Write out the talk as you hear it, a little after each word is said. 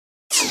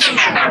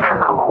T-minus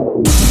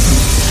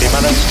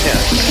 10,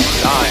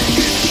 9,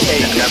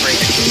 8,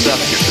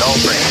 7, don't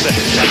break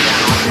 6.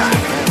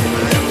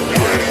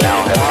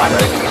 Now hit my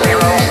rate 0,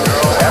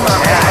 7,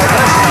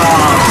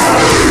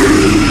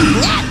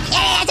 That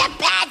kid is a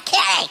bad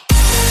kitty!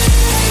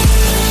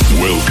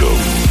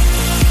 Welcome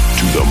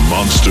to the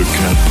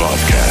Monstercat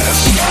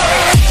Podcast.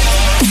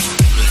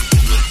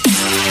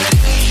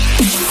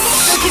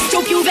 Biggest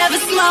dope you've ever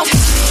smoked.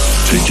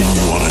 Taking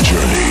you on a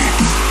journey.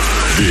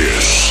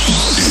 This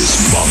is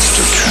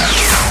Monstercat.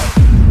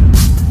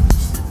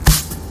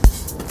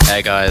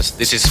 Hey guys,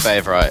 this is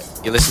Favourite.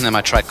 You're listening to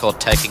my track called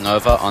Taking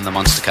Over on the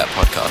Monstercat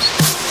Podcast.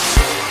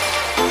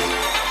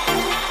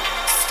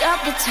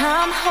 Stop the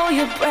time, hold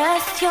your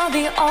breath. You're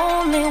the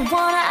only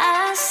one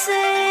I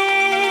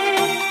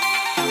see.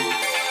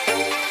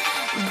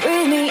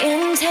 Breathe me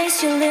in,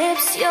 taste your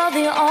lips. You're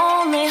the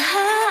only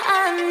high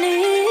I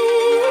need.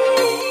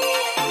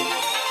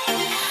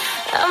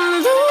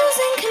 I'm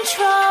losing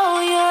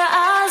control. Your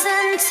eyes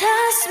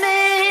entice me.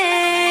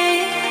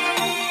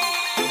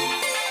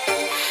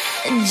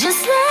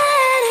 Just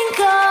letting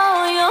go,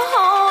 your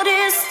hold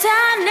is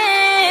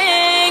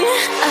stunning.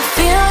 I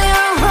feel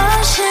you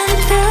rushing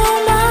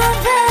through my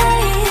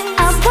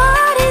veins. Our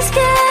bodies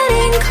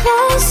getting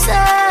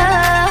closer.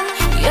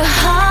 Your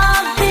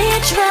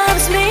heartbeat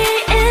drives me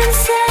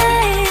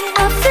insane.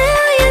 I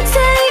feel you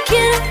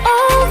taking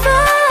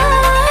over.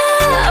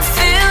 I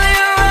feel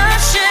you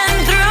rushing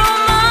through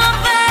my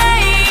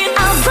veins.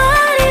 Our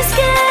bodies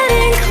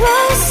getting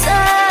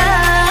closer.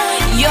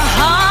 Your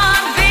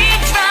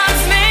heartbeat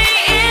drives me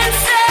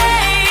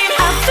insane.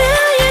 I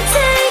feel you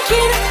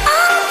taking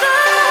over.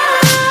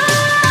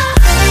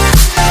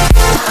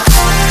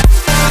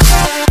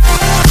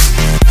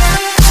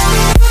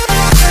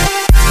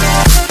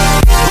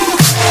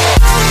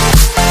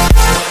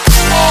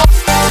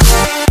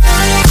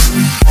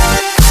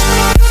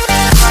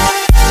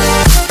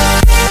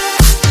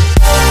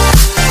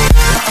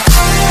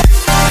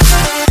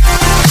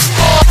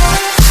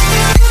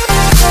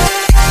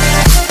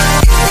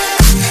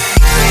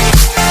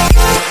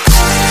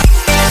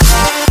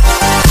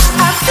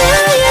 I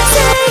feel you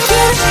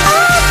taking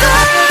over.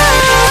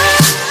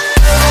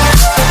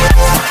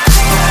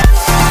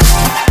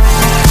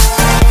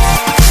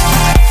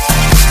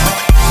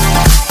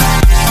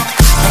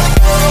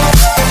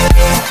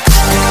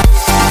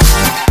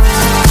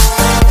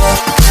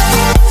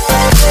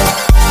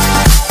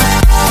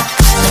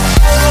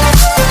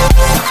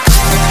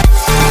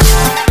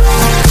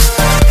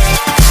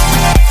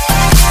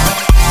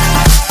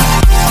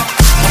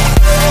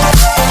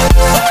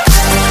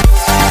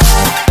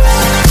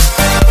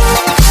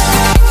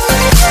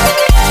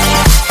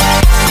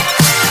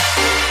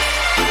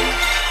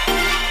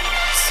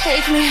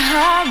 Take me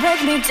high,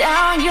 break me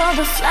down. You're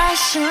the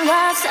flashing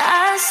lights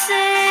I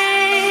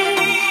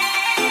see.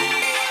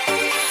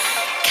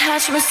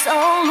 Catch my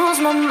soul, lose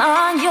my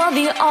mind. You're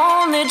the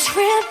only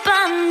trip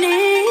I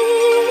need.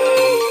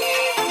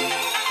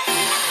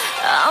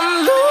 I'm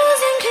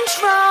losing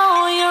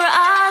control. Your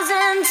eyes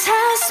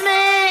entice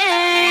me.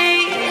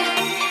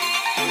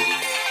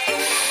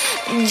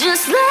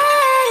 Just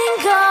letting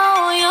go.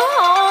 Your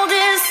hold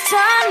is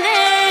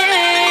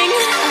stunning.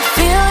 I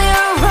feel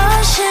you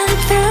rushing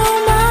through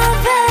my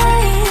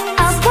veins.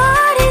 Our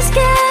bodies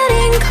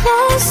getting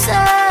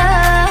closer.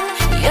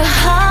 Your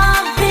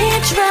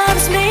heartbeat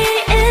drives me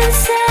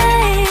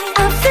insane.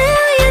 I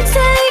feel you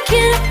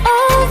taking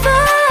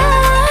over.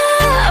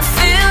 I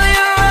feel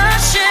you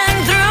rushing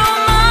through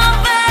my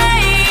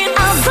veins.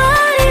 Our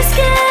bodies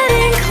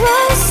getting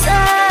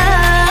closer.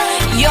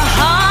 Your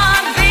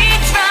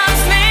heartbeat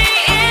drives me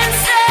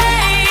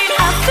insane.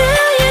 I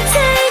feel you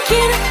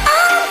taking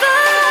over.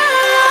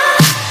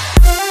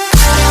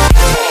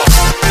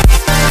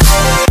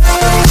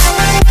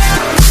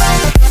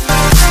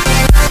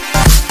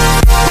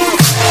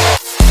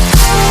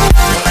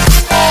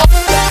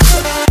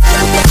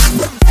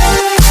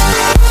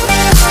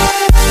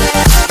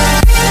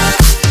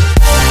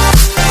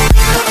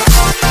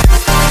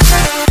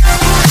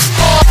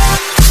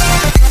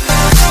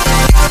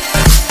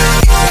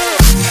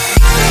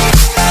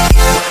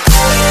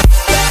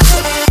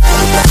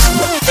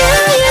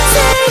 Feel you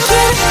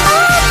taking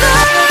over.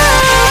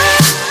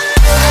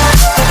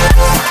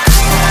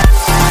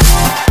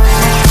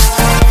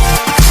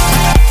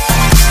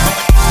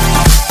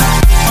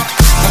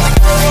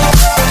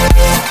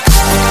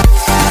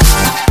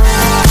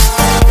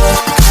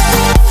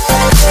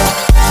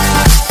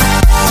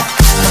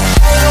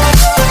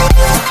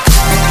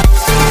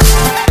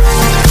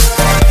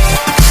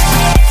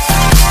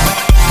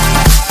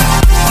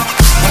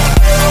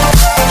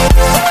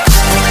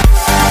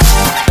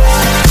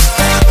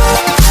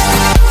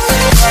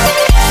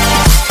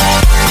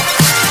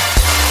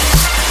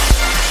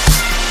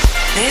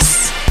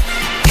 This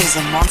is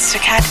a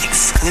Monstercat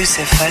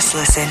exclusive first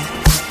listen.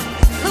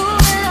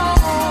 Moving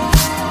on.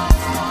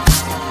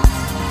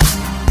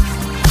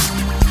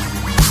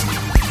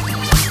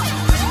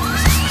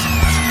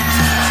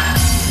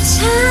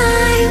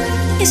 Time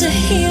is a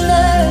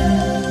healer.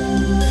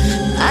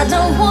 I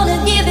don't wanna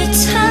give it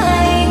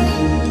time.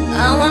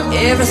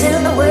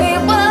 everything the way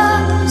it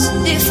was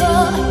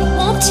before you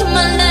walked in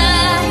my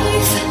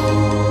life.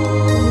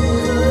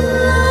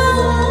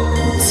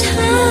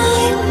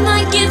 Time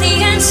might give the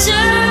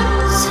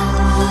answers.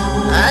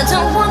 I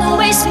don't wanna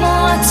waste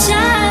more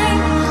time.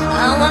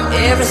 I want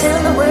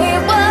everything the way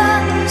it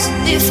was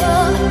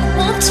before you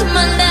walked in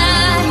my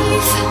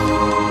life.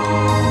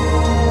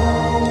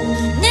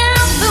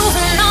 Now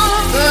moving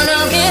on, gonna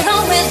get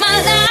on with my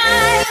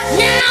life.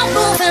 Now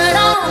moving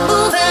on,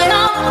 moving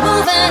on,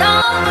 moving on.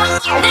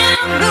 Now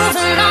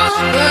moving on,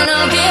 gonna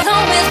get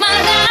on with my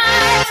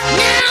life.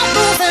 Now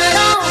moving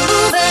on,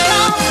 moving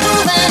on,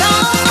 moving on.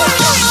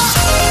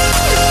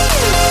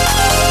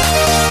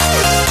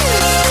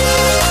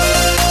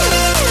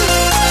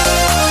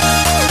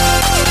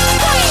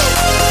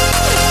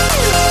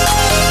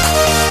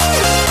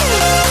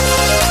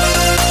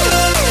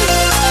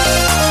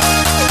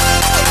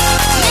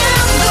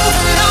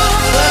 Moving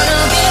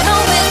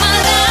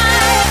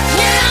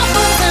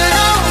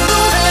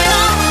on,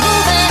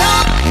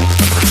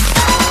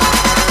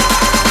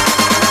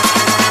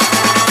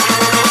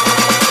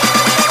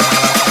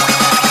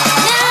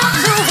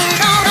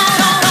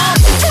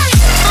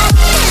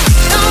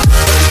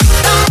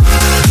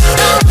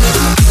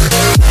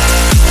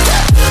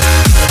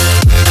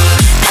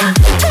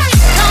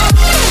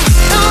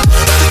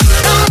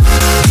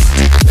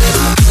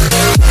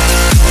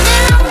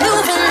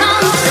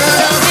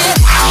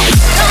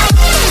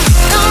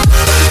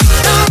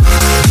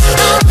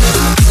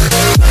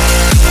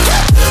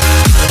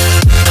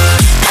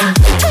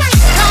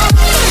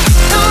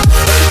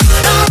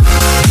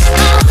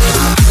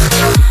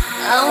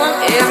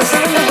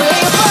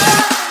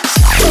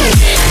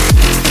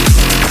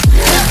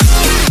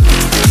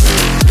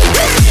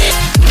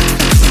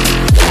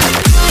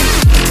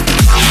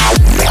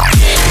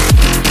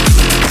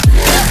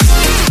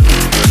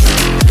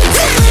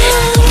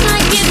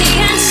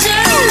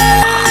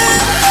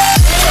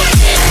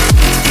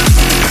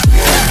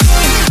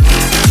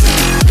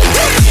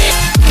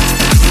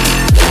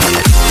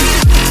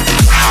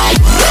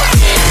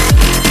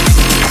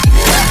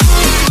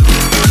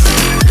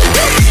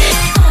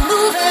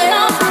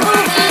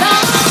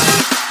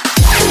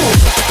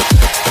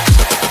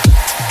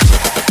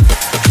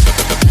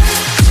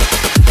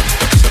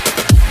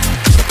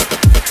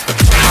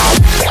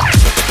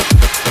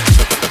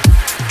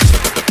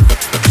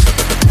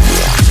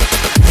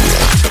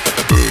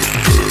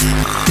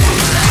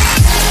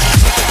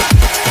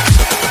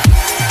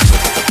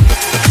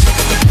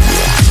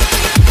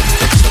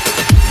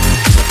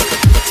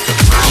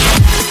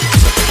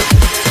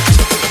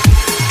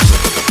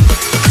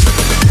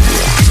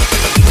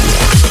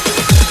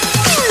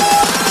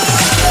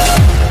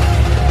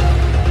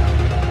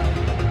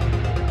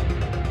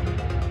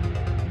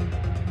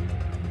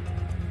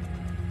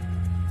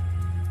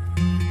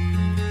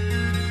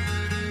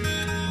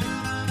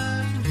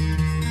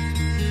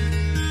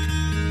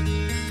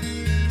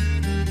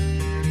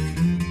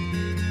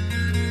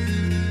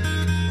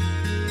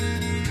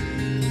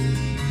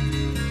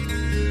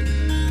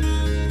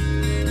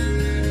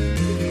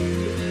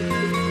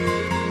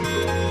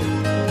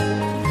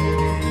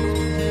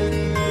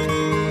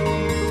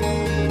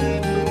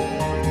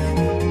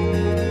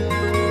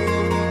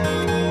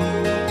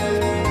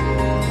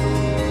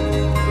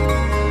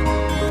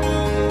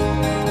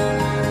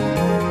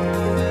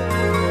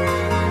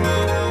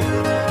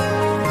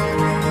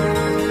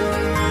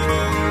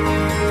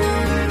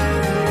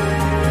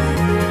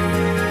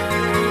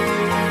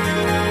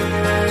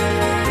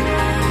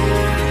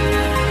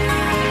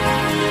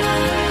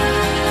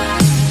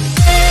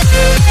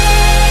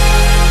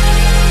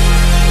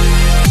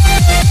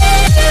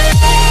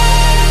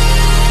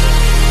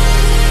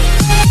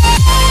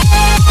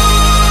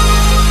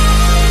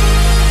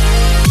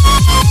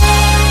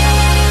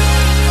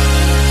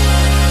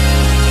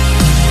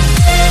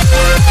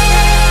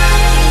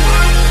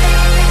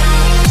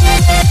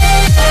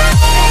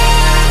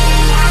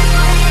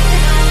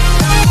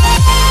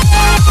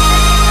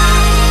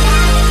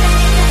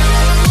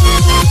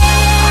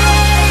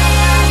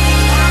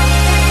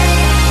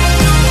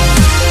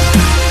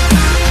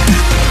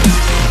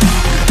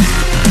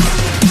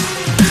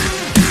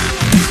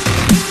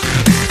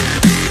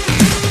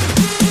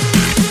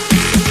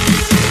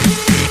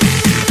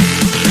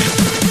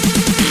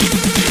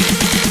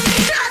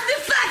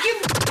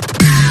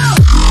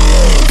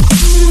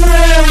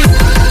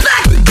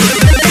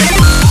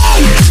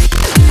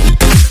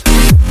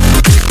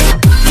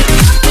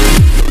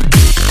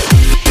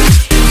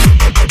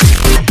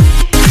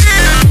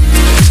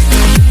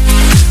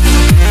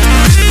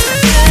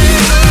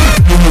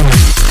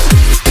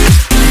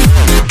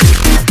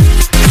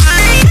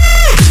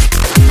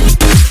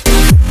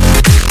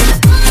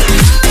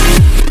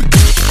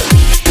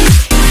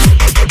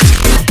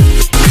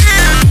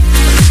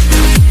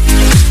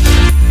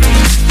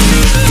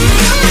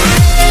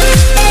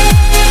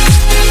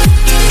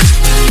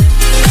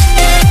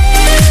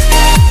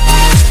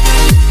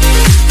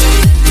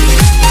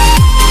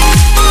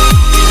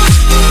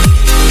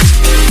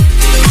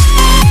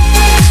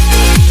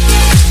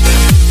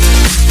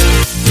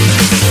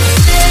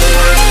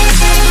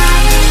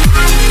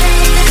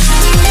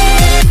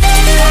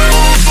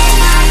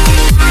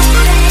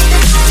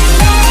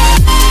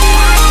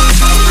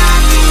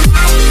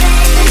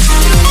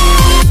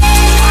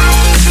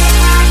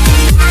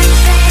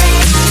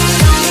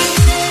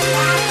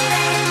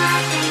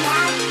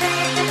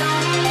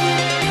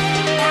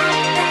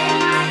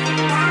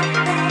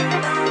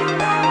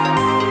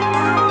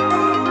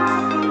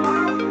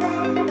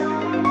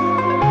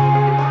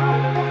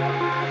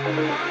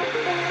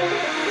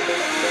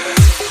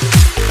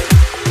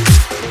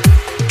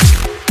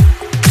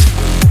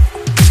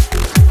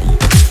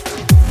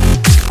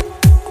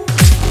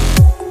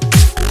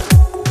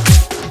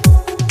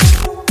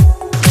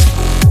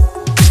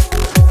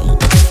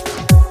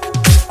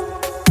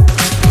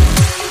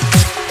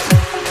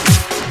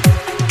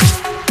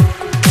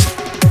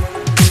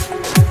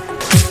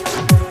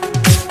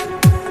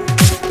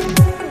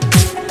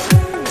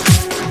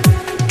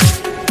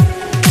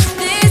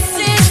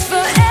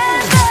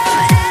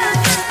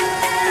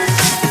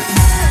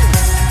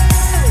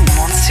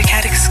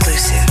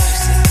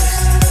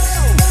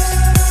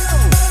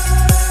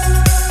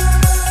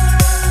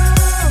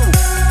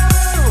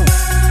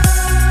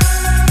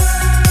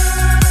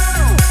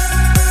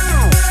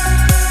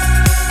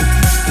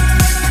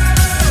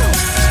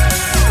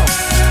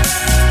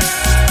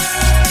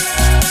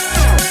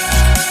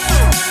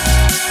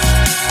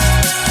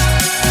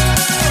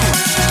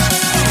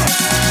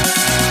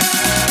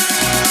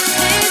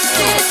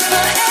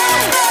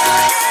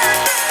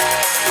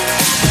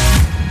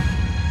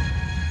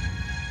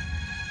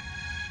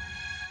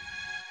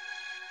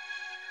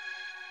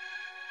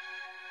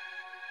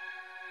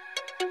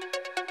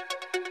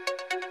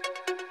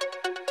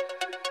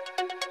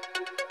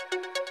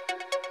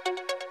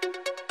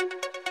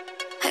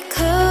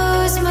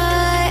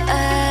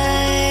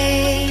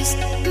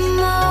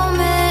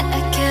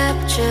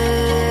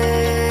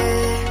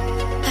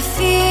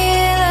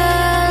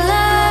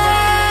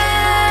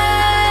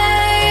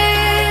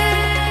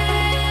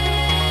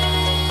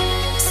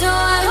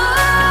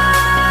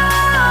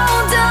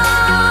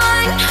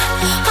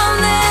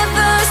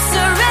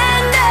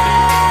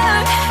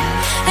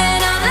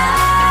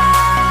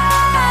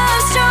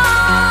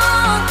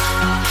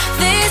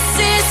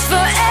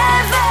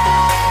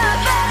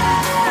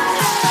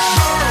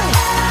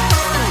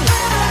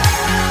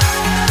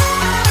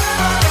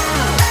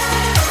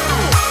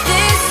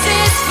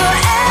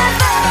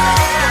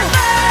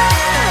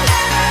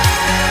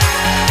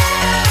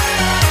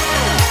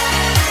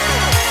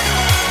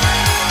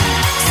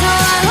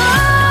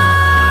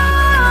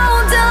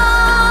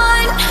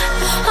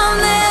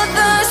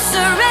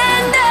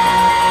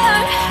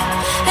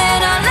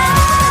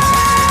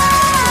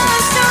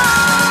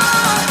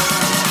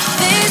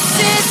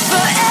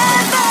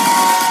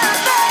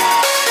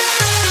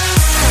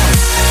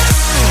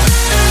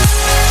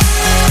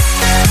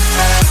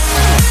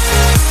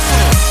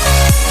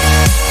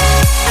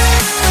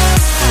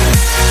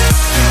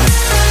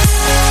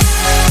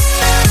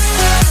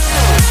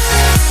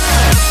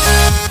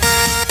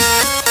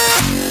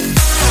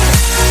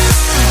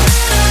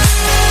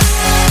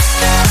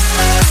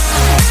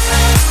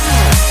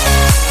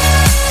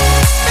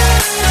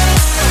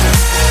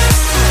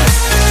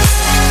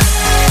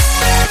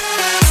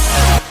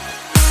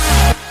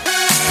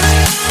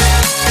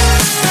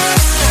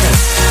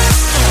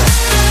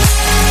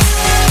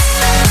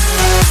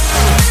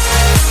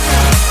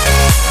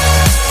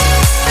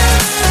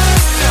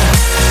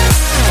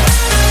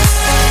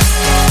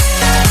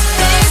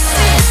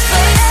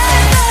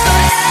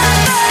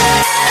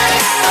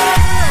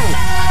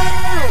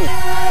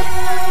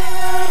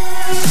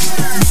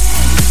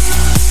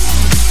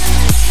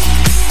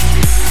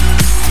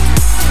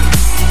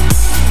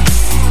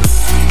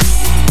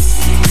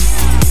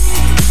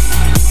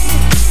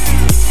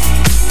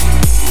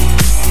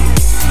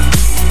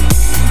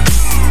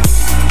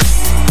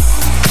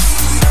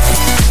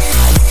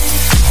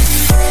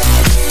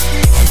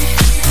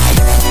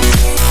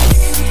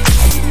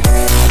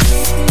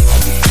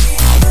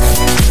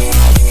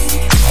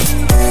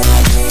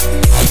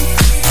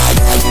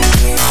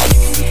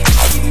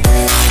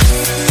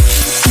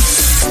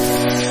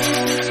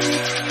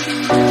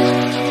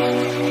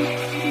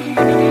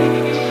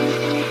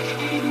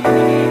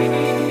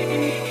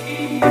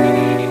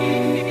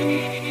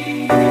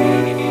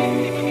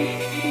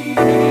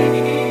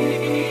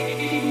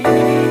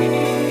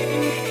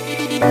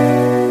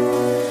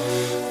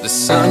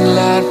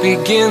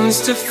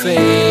 begins to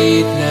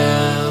fade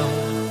now,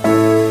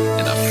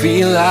 and I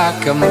feel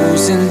like I'm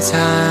losing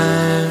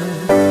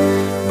time,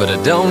 but I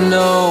don't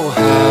know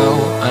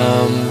how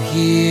I'm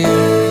here.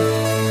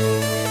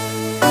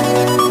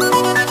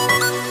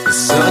 The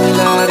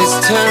sunlight has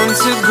turned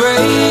to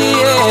grey,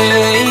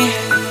 and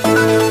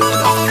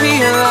I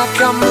feel like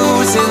I'm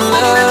losing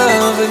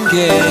love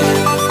again.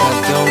 I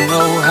don't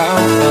know how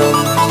I'm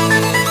here.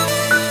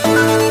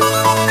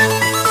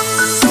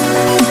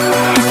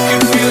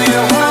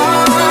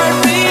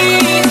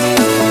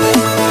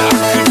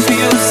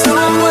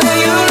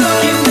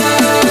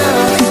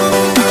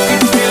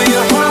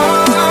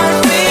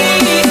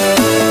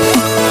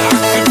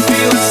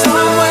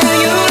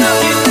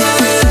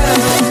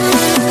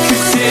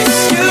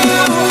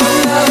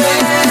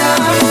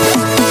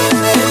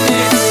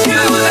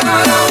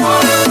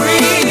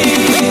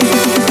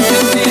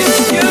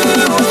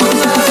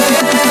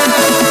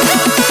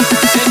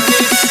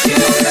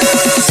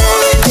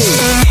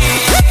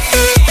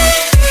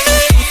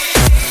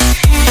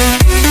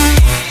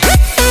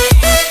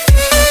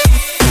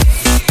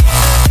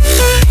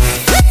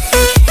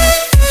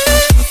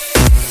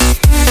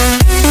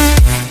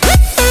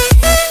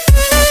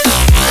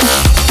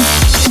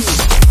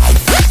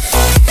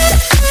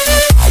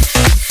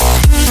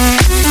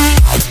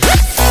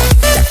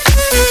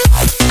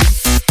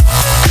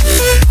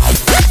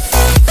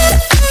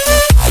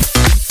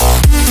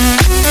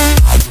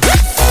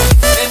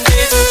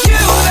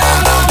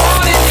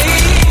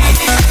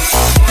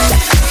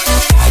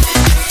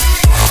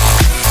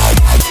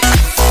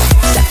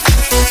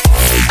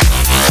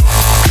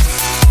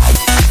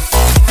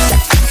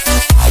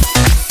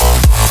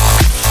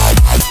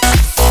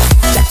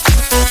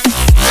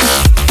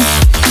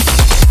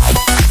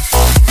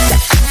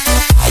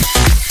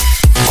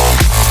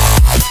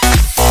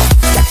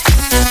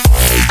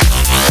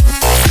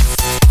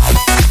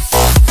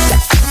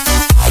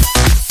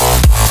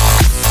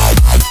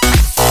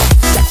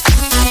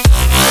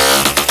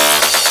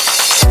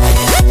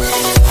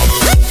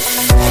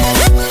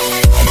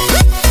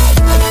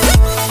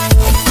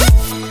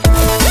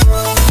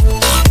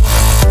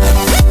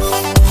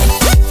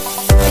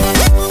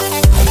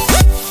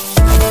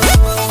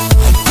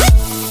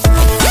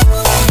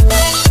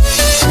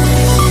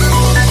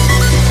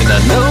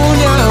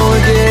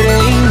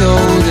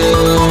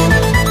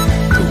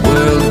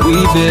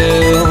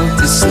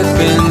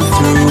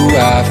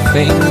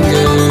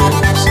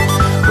 Fingers,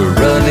 we're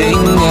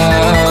running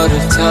out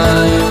of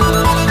time.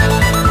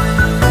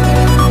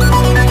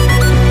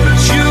 But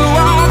you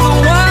are the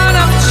one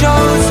I've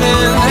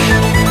chosen,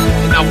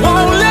 and I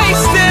won't lay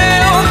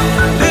still,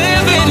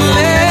 living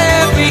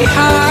left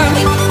behind,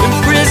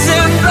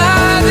 imprisoned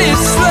by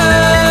this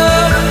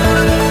love.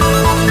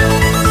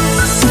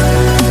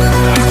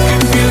 I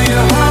can feel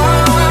your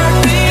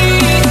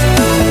heartbeat,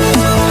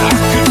 I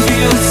can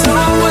feel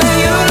somewhere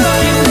you're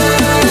looking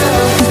now.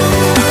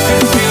 I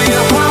can feel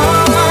your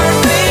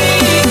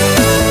heartbeat,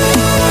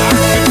 I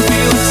can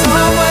feel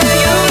somewhere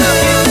you're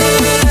looking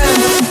now.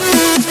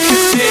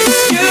 'Cause it's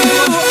you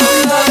I'm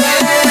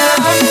loving,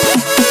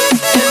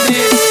 and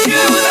it's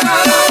you that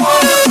I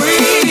wanna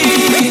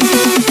breathe.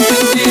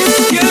 And it's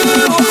you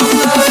I'm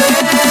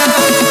loving,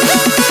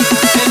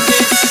 and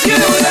it's you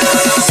that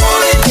I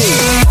wanna need.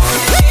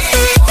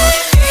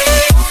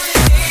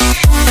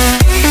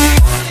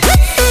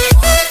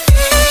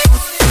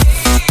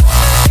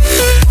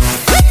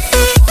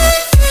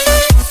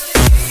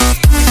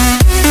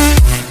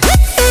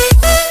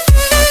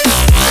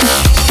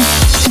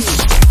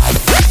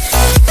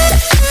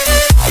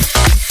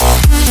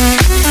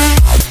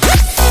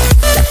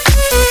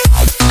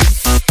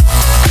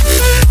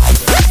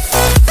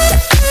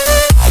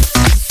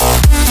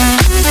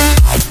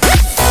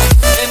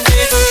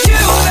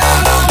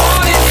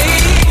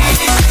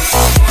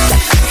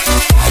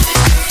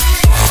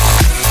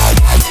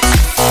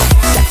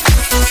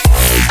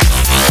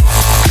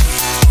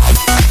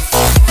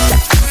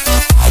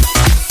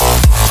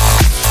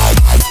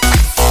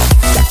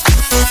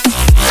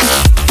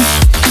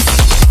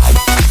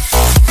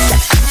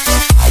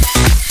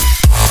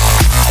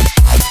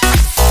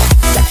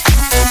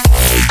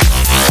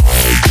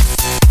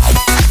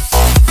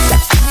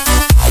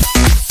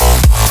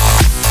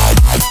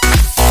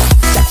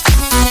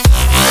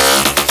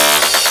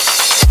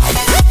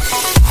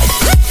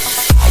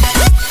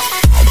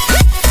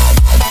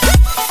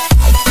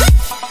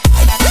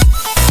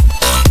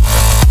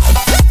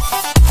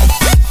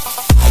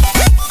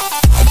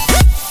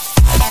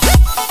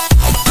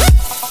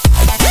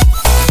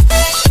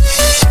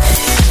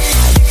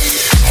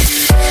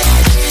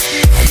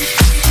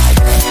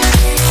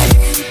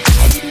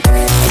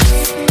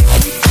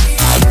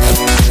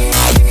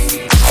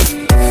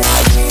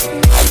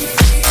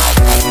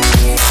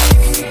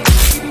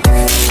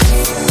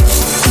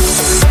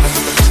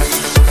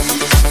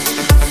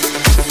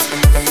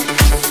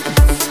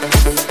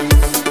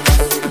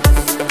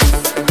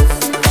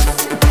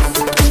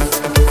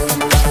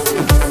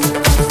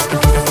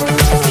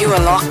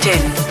 locked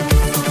in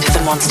to the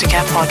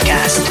Monstercat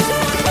Podcast.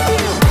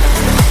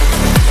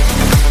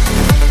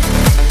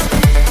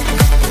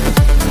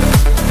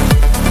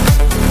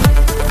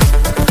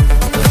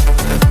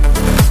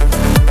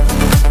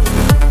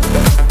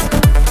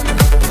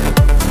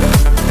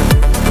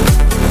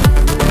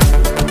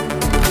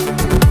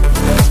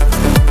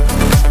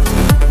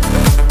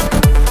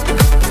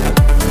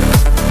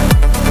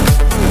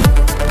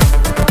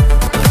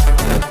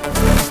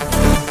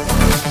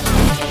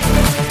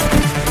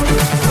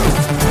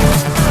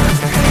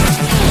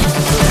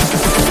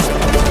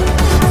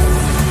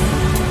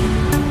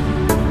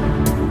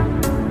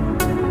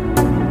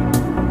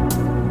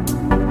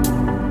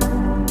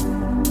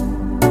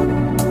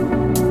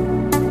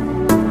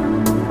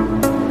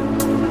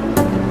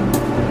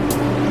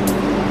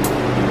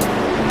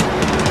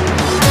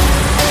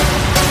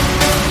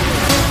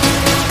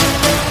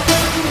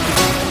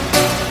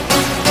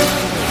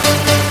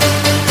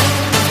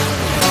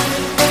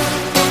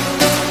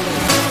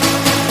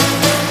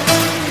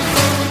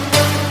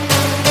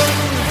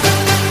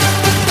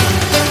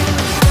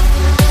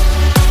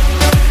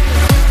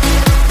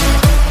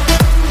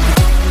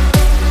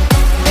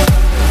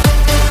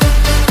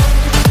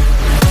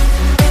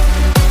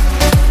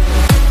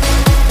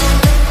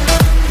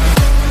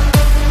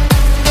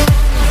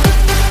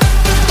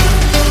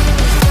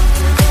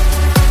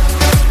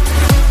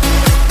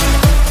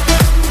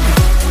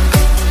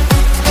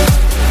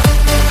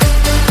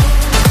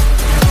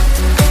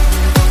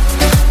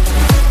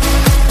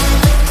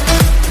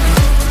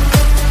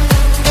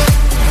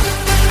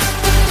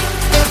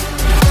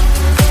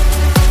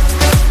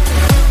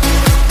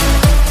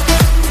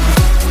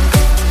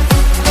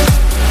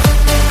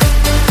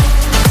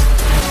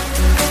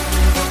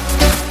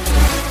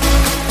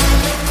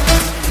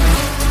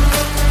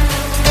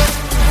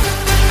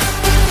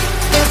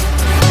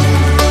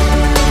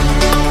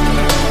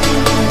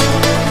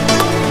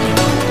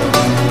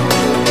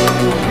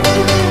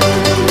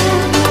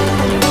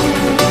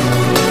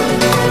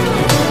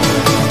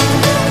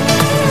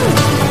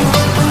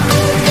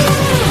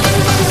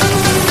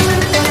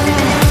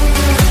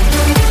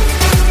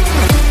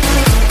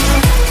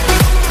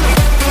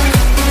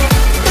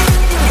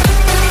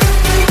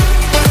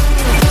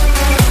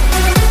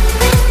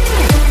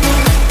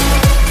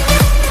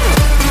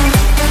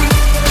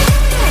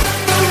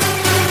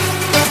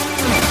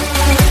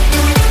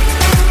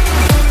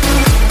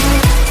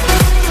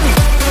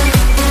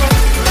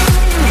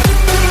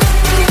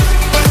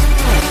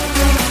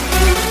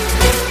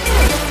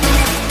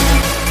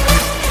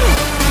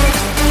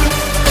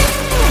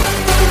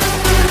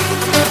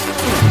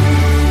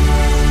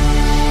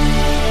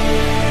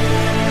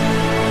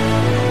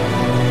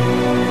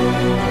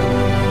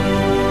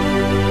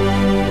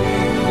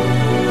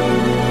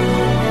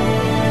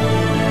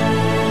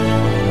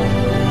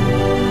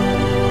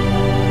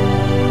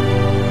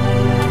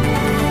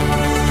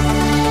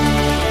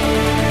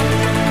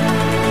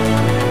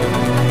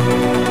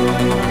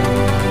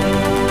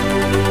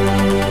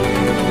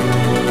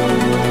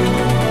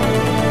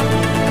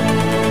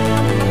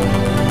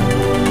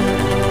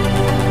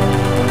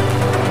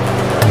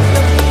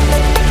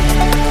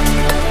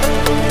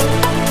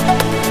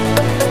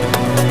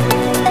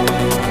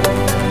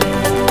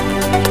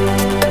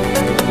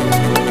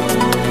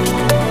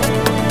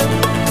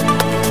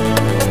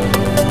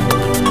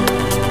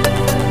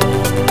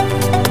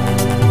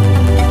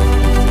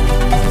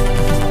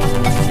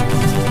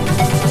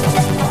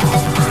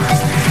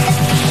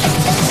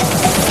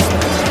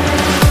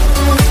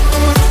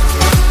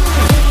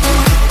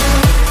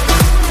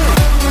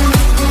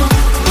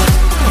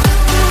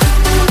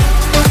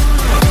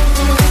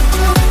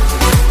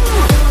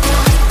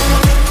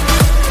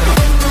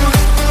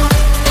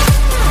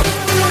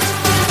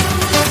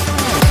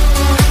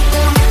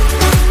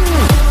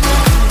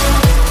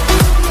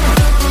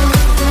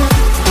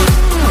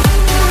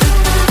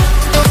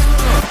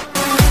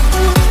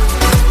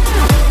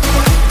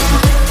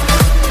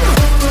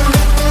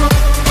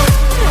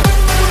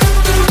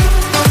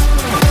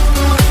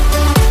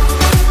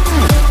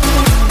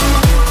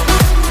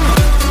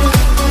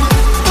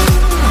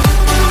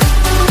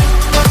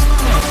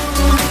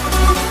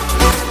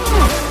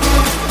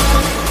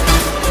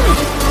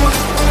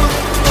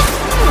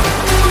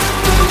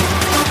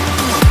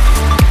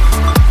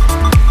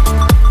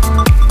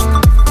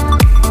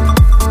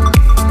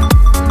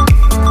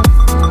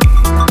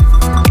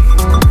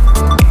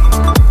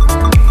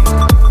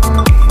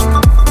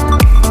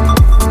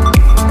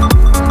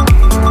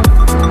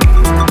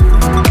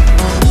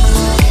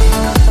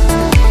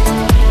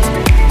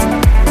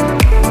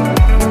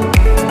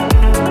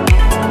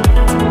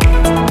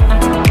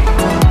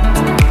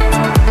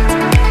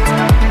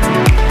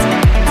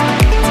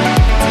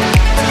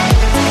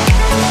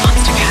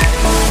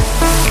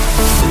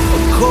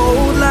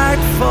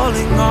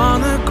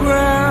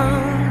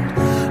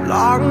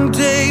 Long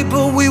day,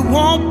 but we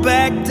won't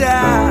back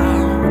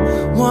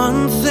down.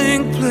 One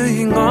thing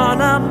playing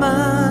on our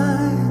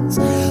minds.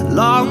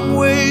 Long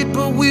wait,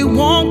 but we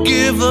won't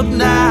give up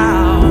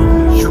now.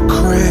 You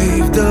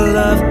crave the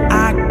love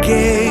I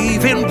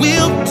gave, and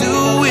we'll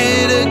do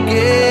it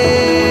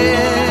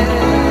again.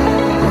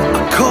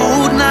 A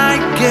cold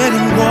night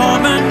getting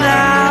warmer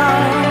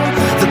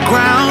now. The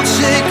ground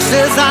shakes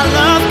as our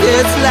love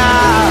gets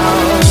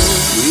loud.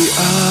 We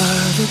are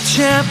the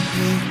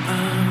champions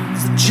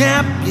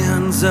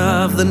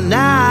of the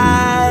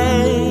night.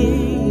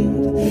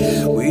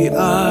 We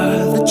are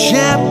the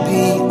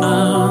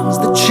champions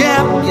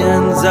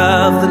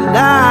of the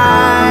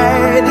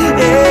night.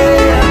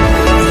 Yeah.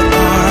 We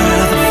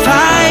are the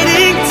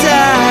fighting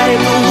tide,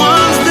 the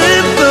ones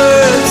that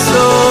burn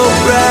so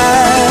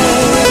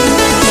bright.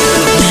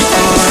 We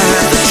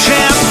are the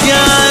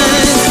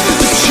champions of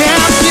the night.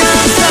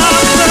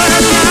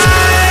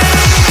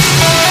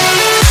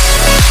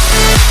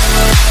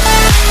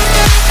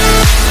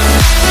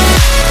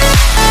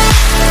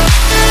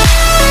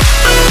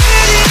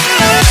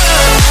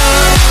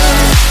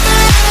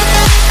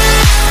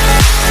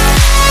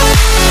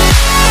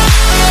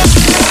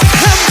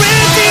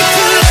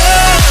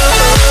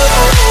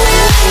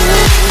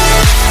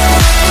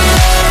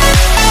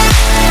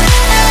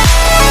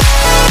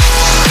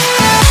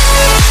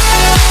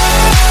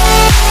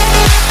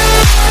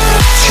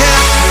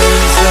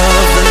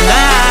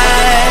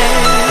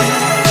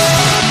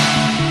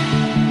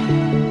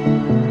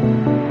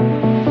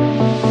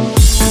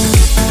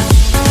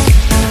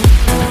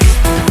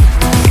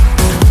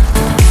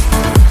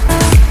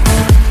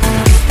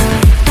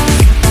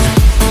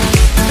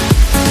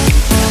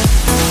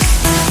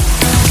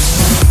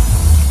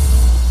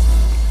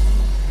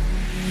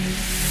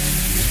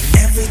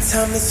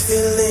 Time this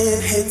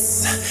feeling hits,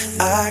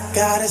 I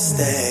gotta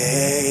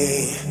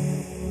stay.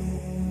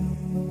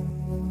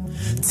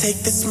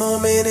 Take this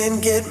moment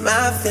and get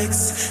my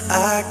fix,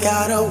 I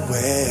gotta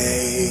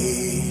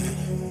wait.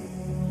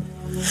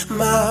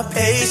 My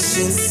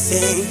patience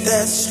ain't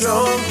that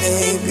strong,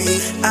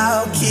 baby.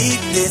 I'll keep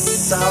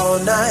this all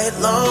night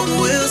long,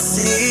 we'll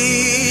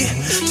see.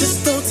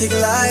 Just don't take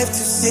life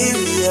too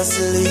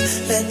seriously,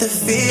 let the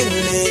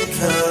feeling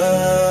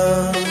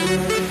come.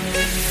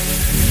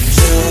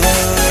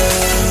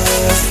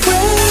 Just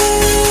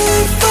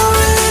wait for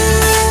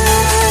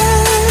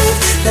it.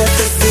 Let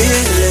the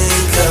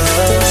feeling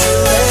come. Don't you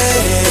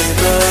let it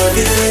go.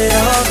 Feel it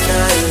all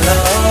night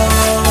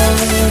long.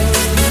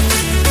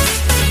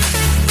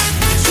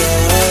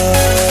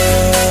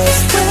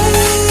 Just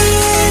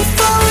wait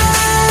for it.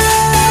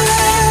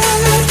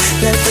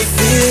 Let the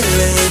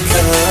feeling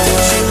come.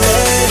 Don't you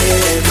let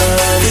it go.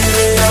 Feel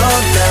it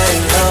all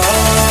night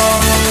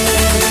long.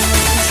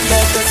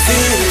 Let the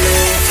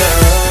feeling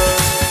come.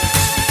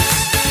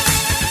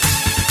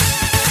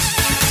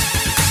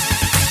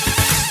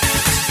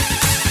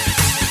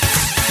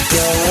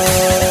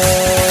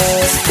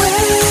 Just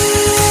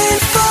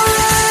wait for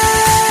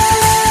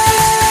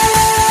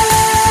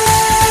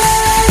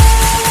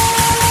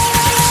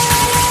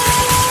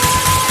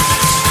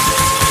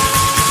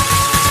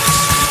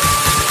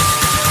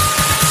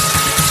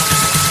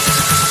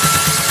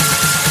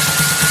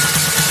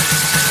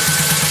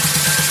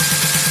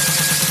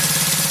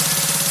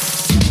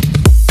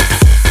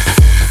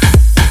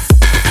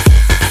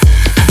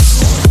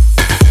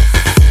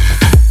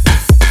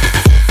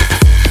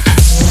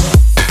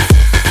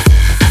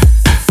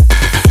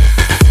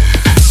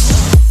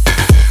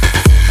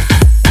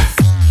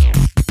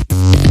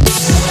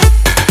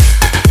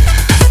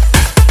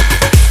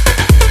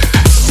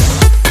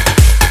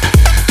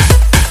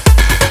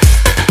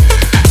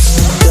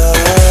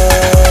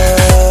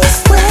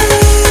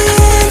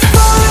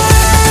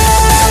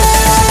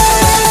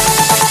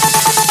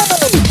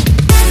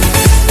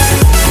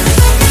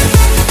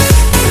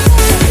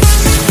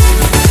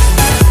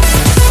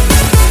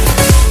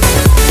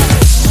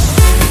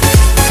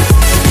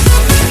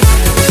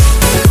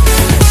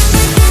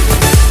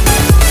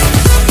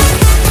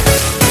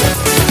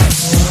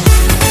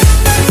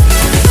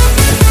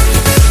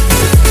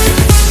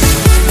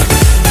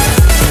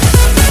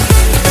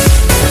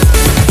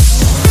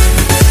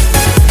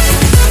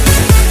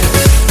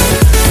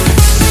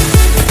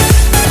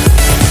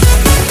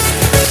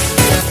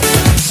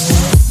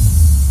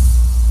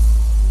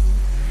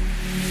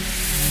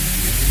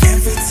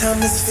time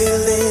this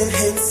feeling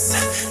hits,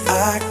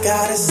 I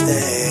gotta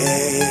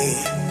stay.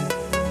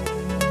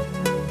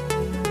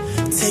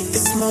 Take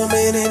this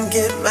moment and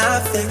get my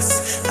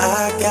fix,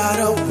 I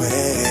gotta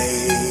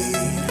wait.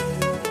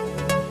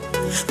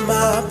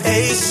 My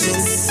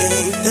patience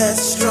ain't that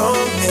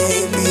strong,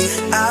 baby.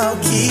 I'll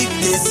keep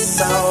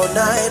this all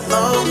night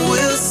long,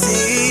 we'll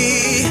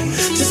see.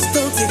 Just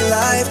don't take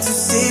life too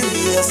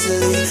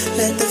seriously,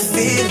 let the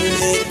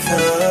feeling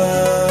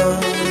come.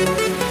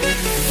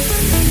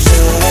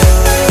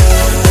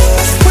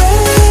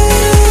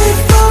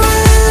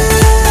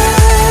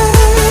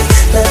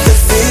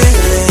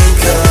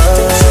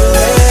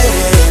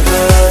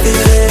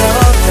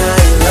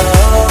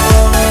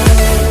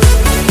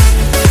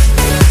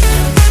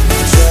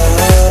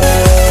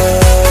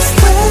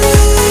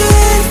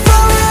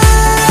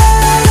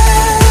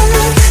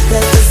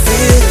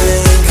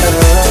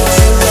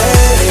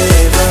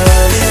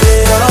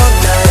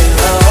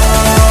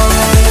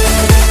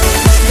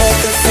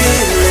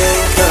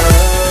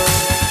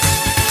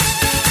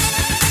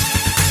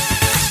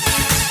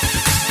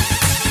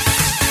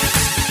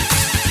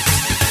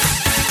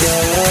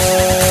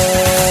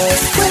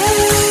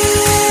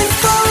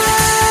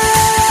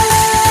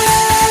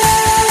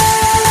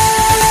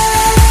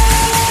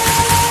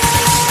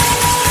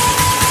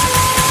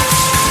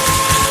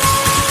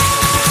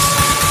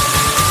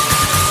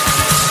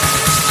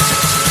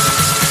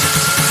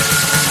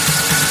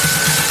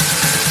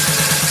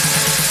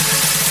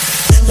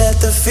 let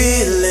the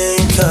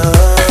feeling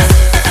come.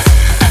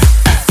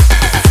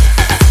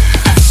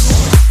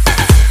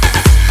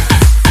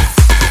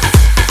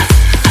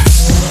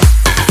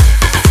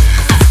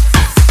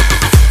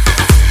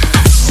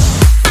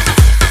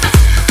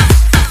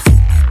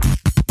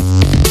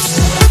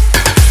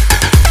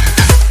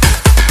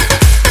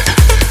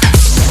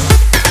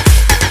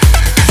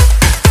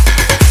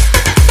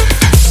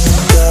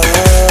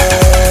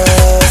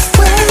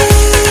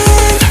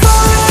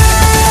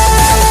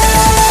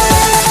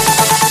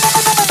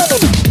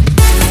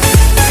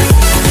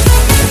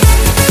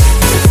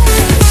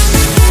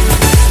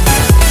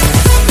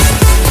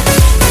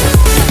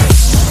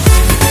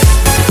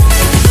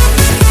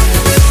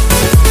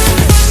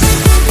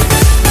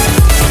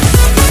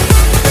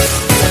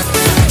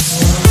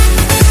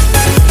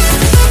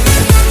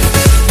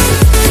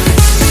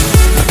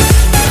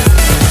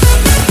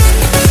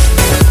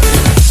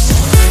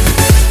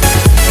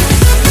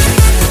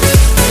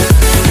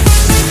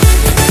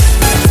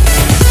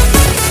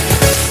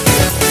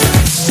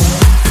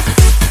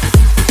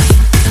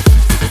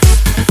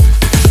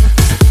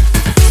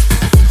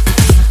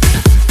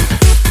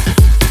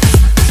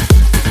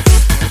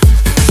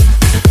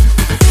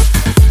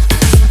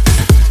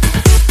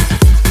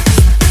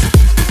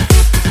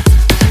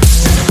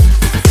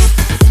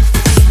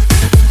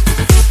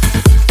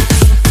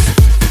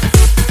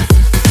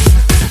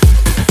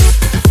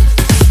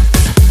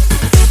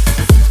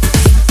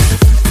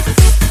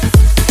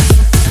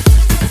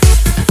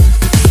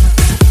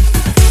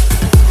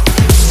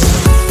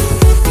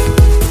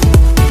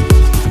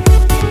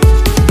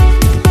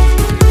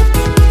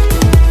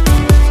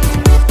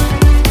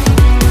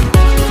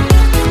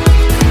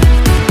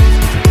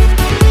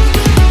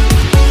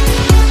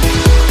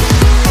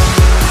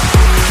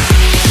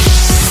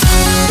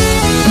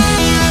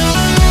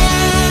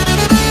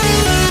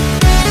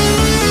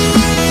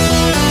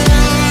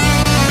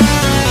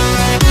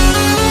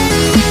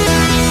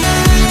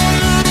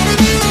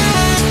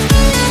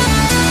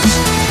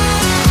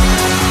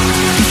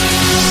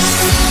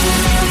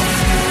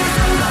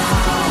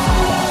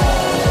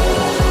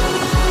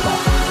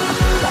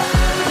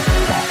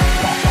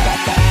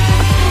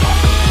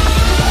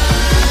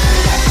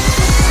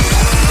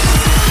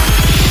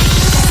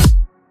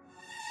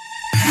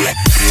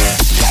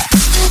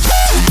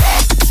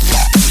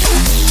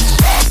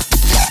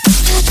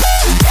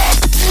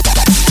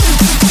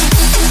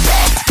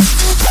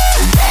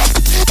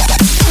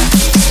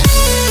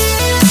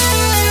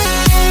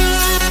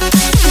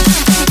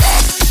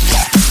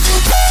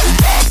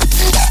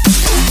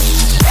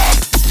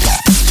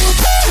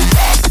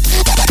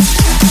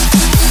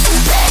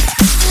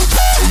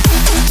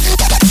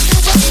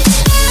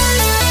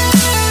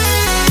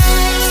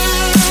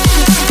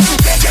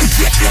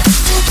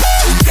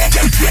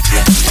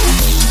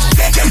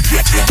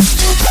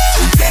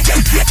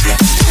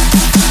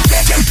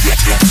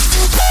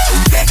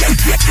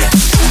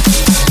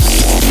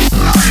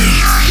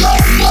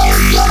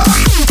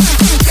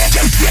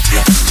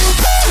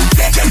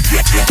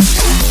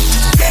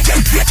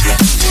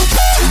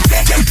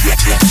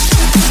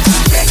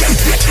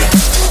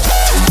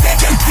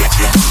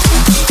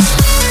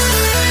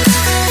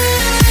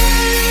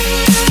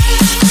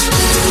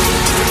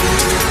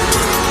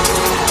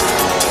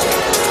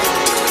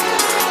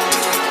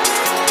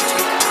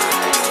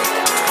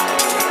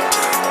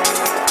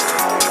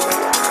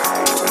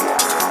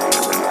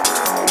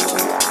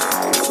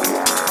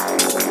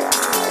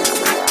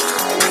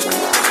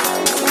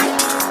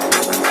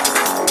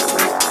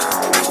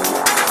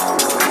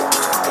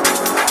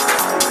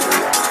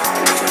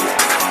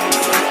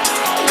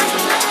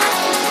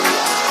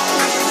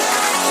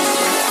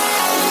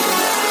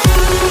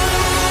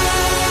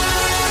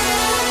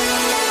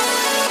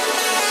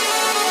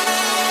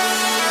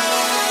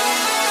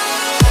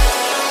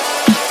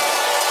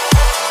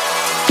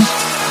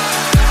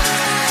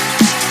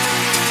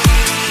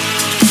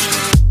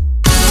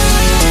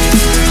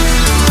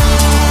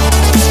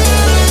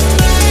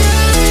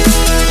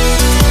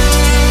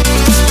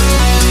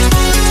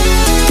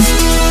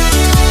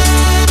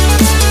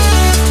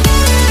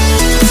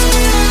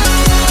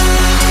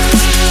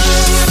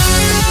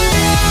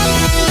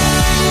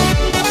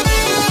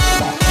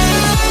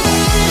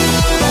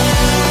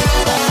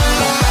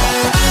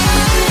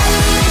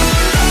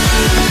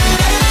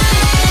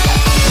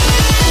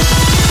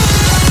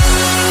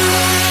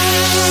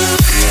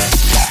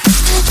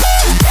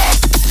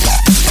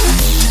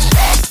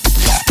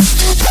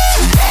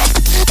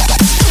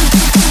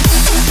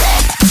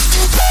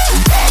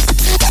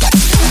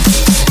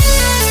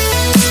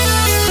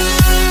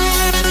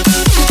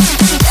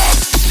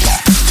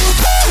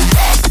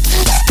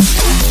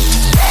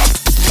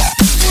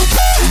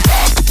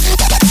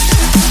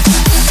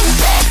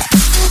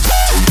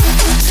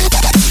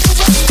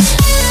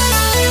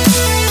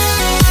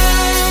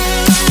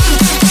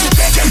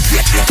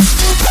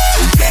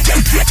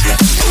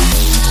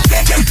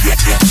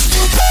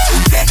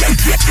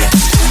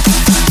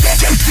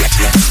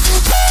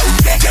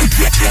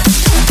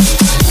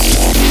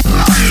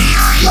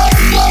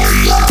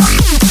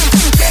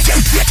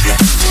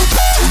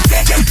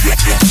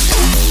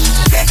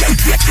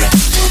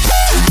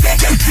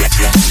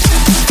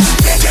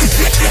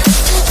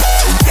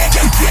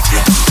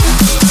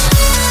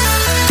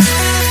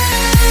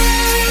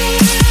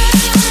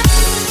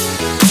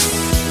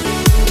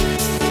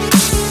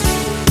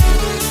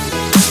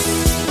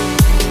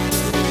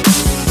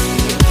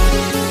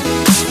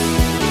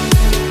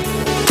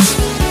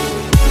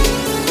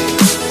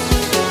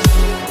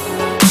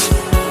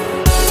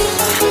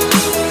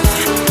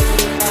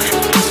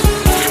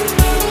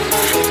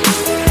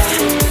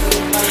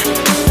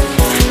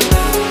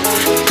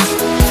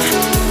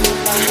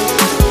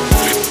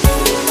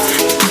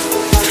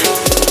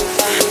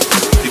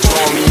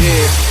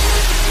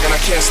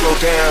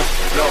 down,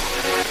 no.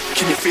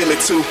 Can you feel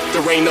it too? There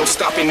ain't no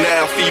stopping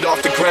now. Feet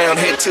off the ground,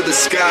 head to the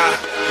sky.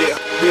 Yeah,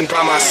 wind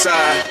by my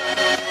side.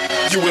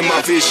 You in my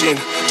vision,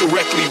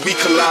 directly we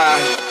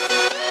collide.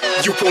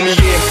 You pull me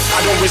in, I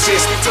don't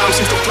resist. Time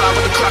seems to fly,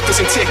 but the clock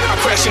doesn't tick. I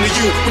crash into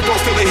you, we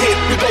both feel the hit.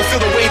 We both feel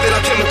the way that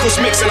our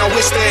chemicals mix. And I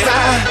wish that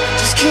I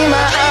just keep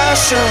my eyes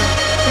shut.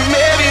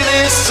 Maybe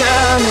this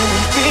time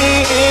it'll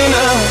be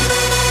enough.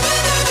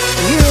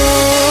 You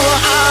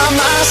are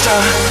my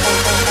star.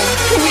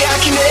 We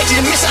are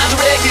connected,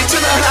 misdirected to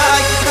the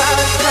high.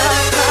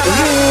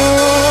 You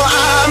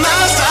are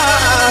my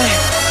star.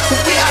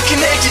 We are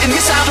connected,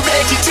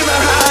 misdirected to the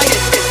high.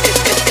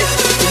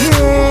 You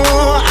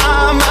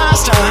are my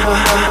star.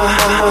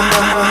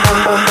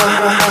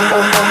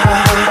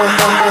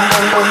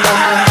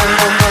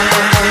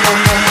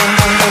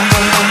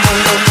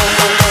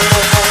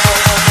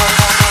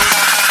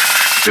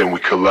 Then we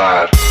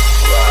collide.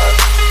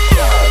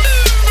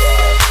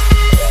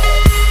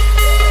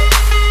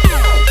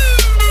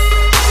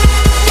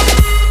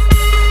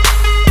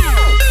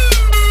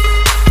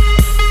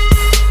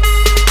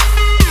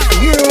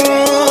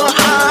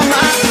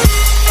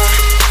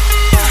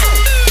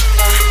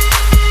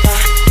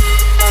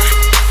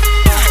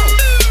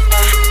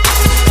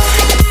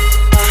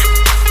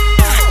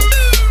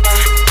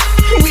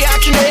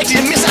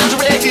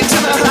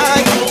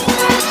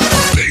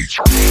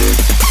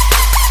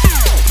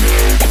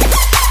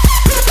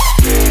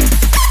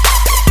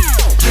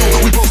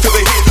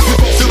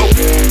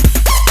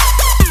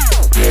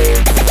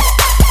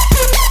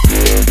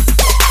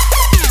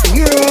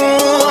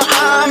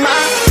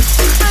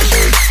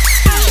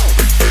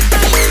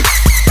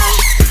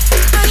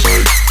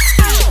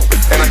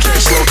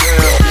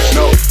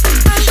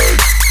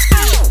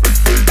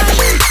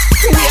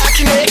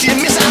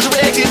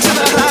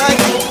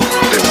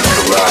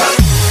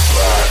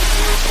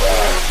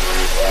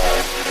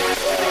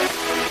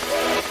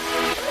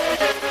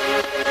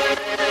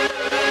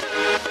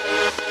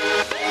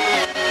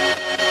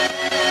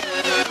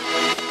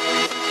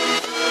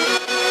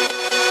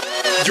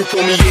 You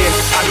pull me in,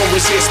 I don't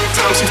resist.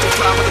 Time seems to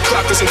fly, but the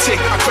clock doesn't tick.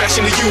 I crash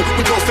into you,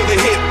 we both feel the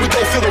hit. We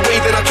both feel the way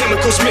that our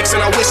chemicals mix.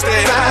 And I wish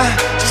that I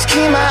just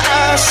keep my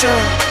eyes shut.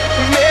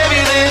 Maybe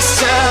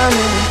this time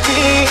it'll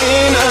be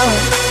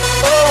enough.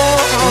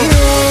 Oh, you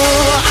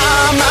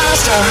are my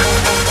star.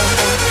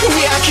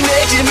 We are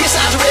connected,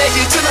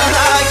 misdirected to the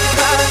high.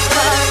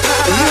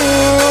 You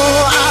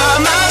are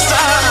my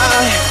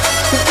star.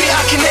 We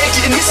are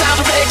connected,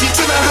 misdirected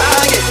to the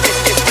high.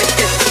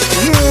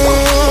 You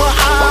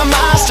are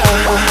my star.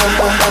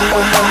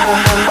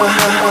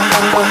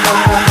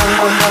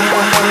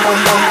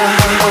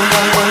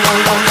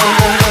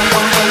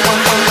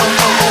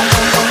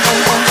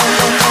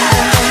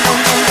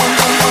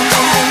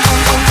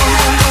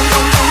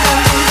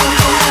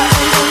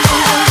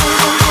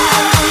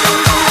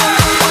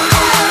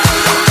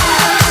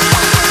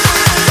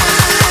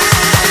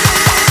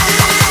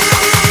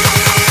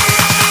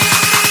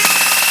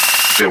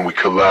 Then we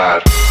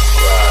collide.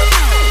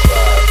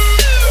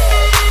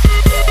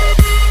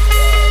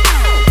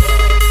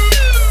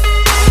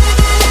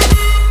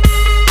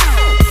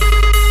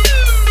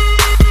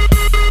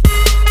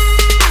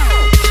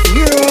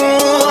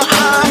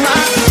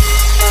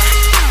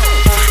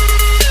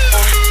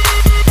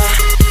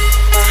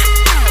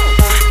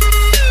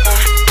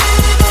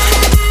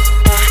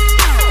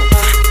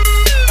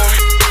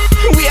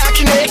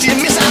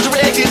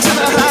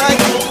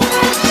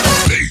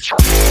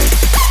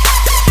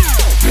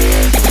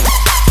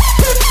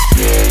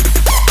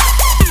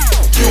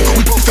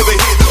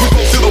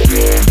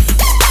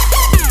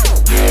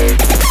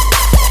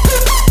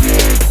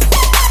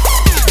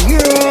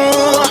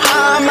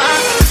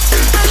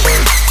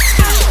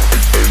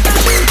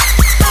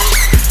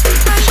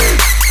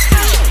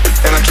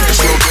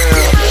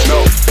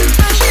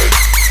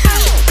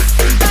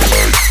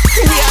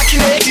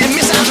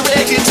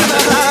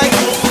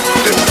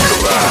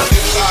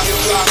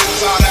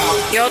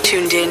 You're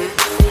tuned in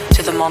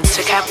to the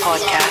Monstercat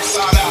Podcast.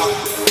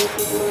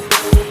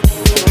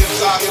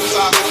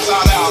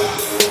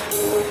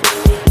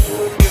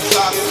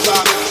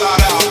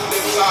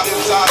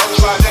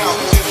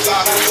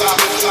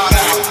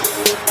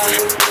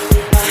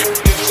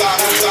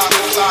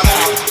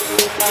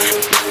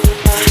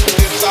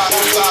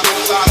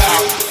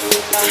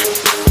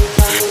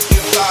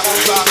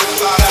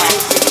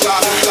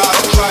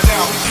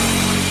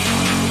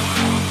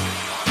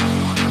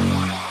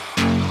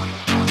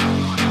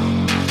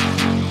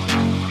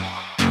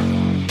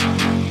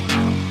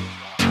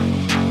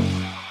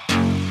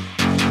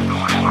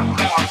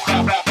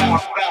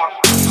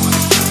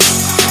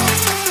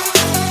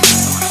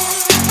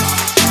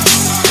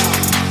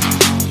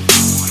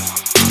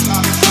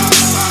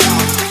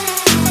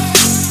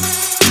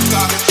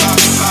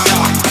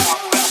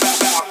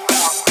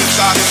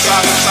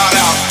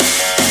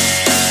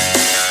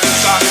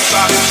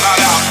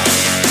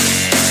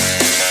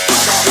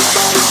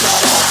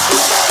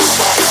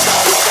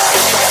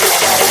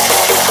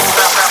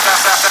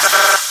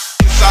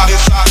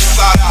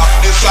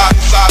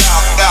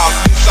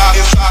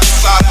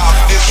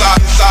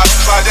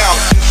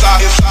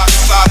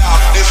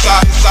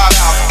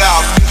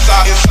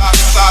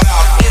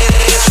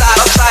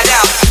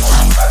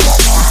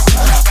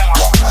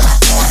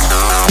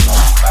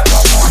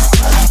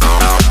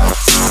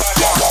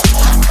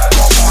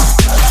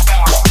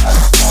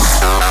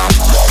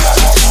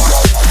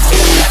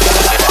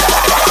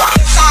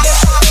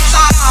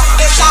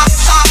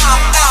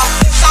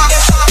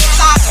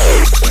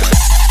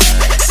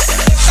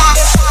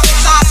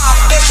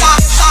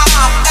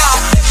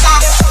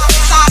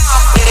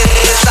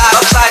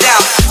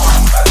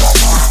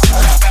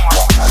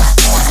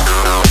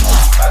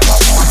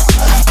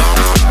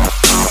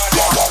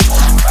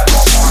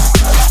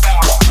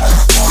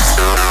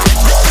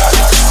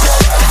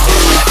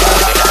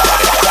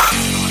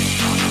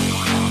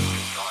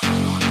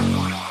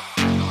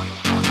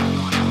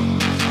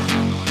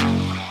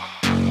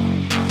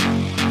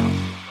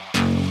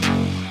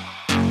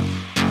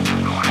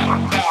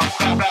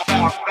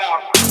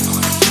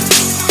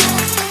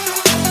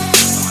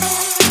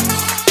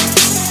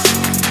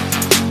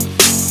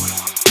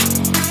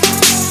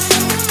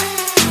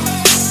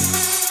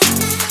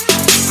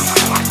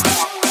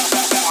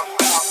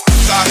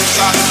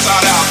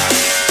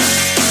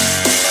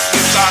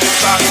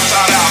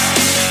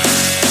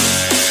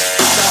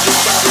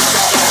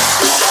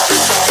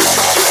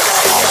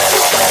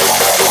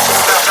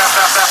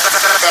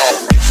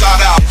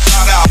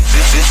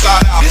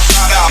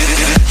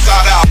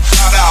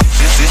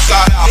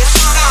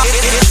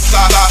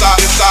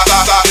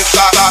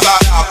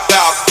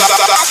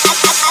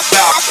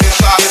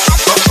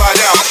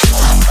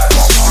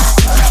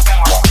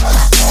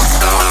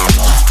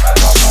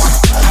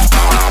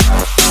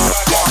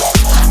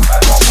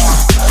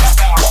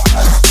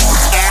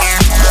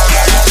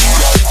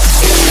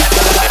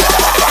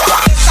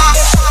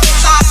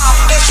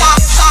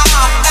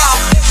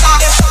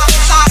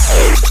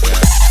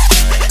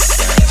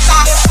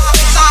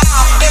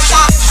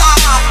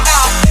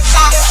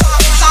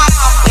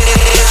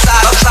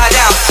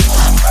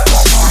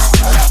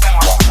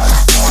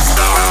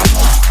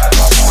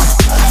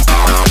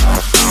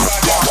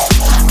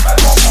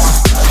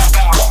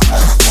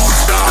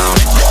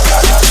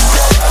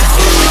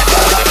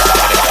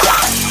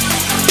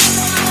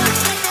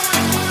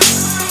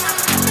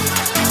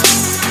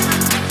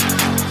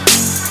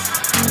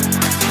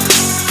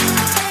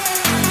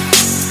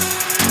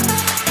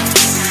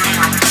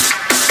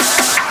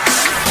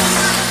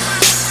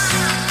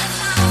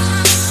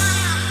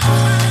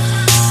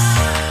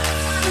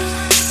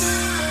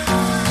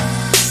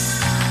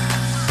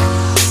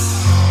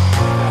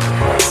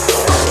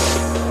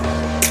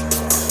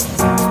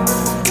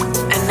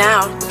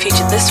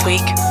 Featured this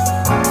week.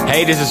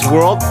 Hey, this is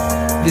World.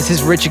 This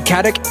is Richard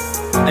Caddick.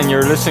 And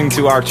you're listening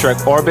to our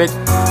track Orbit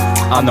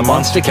on the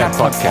Monstercat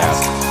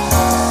Podcast.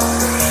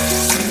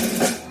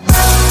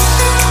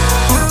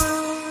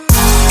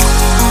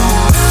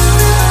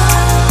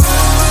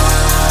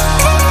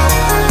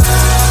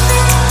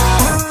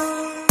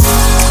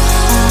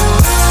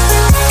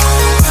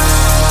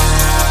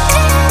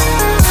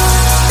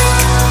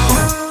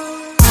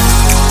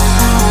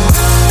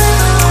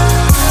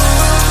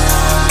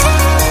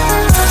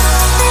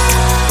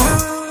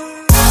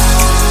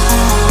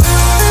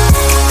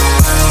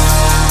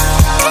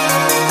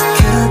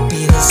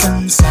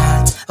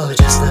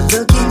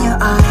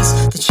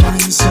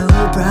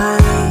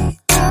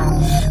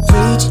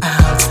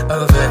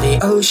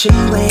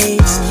 Ocean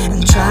waves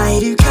and try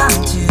to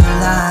come to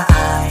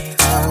life.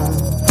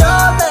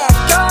 Don't let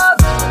go of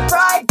the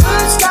bright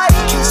blue sky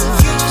because the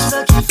future's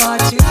looking far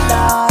too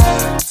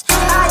light.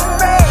 Are you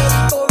ready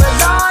for a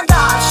long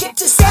dive ship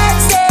to set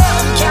sail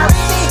and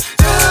carry me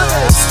through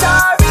the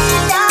starry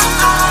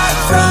night?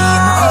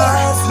 Dream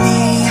of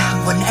me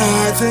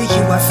whenever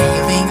you are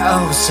feeling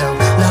oh so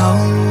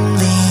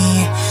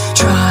lonely.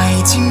 Try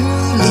to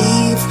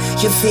leave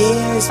your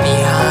fears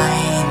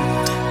behind.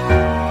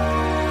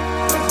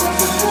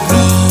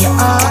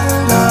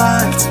 Are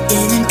locked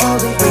in an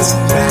orbit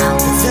racing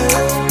round the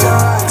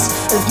darks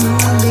of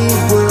moonlit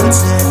worlds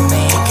that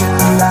make a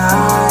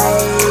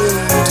light.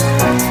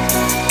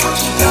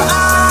 Keep your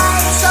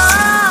eyes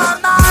on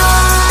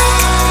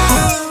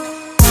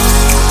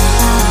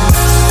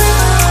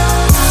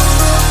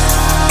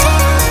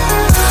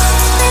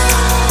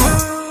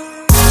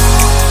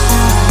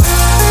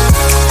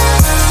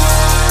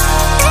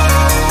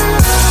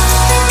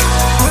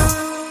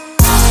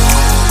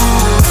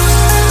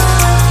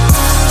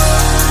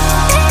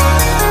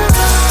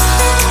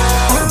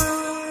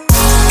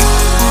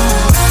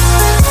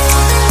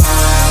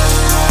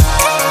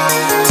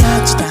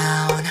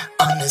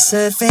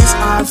surface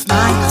of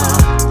my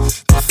heart,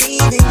 the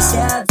feeling's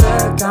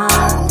never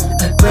gone.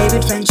 A brave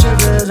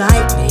adventurer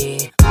like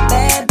me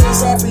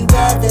remembers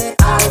everywhere that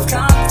I've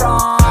come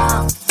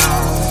from.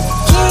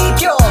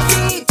 Keep your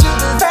feet to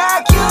the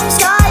vacuum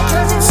sky,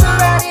 cause it's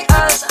surrounding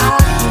us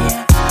out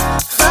here.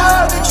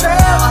 Follow the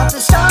trail of the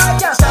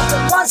stardust of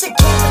the ones that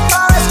came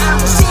before us, and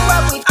we'll see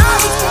what we've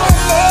always been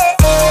there.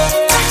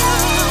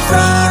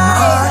 Dream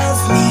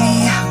of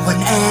me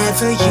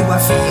whenever you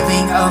are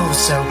feeling oh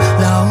so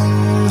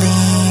lonely.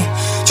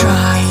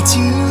 Try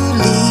to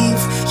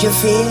leave your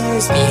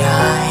fears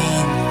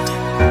behind.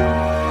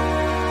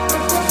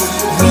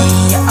 We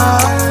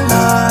are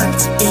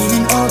locked in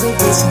an orbit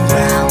racing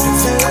round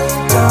the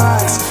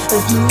darks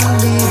of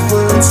moonlit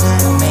worlds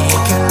that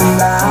make a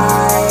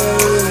light.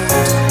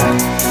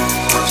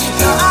 Keep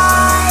your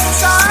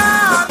eyes on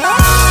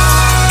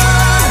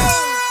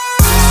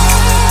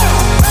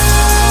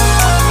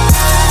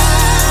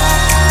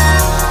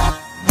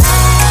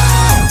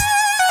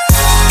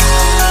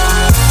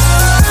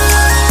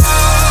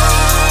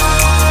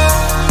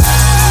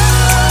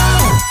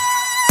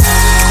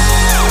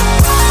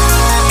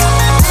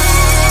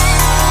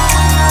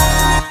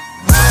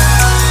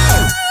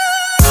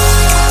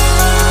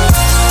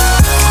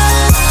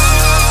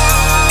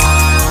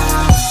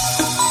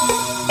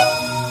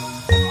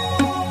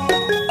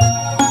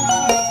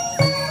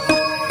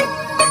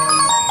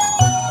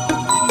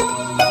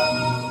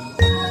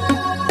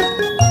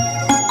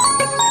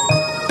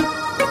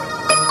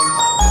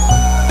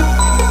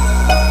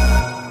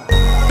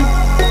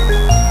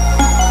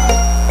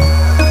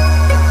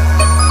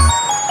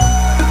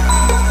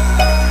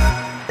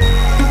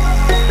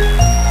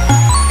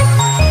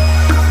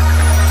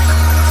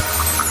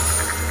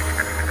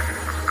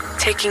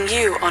taking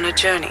you on a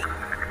journey.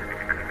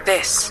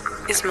 This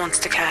is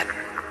Monstercat.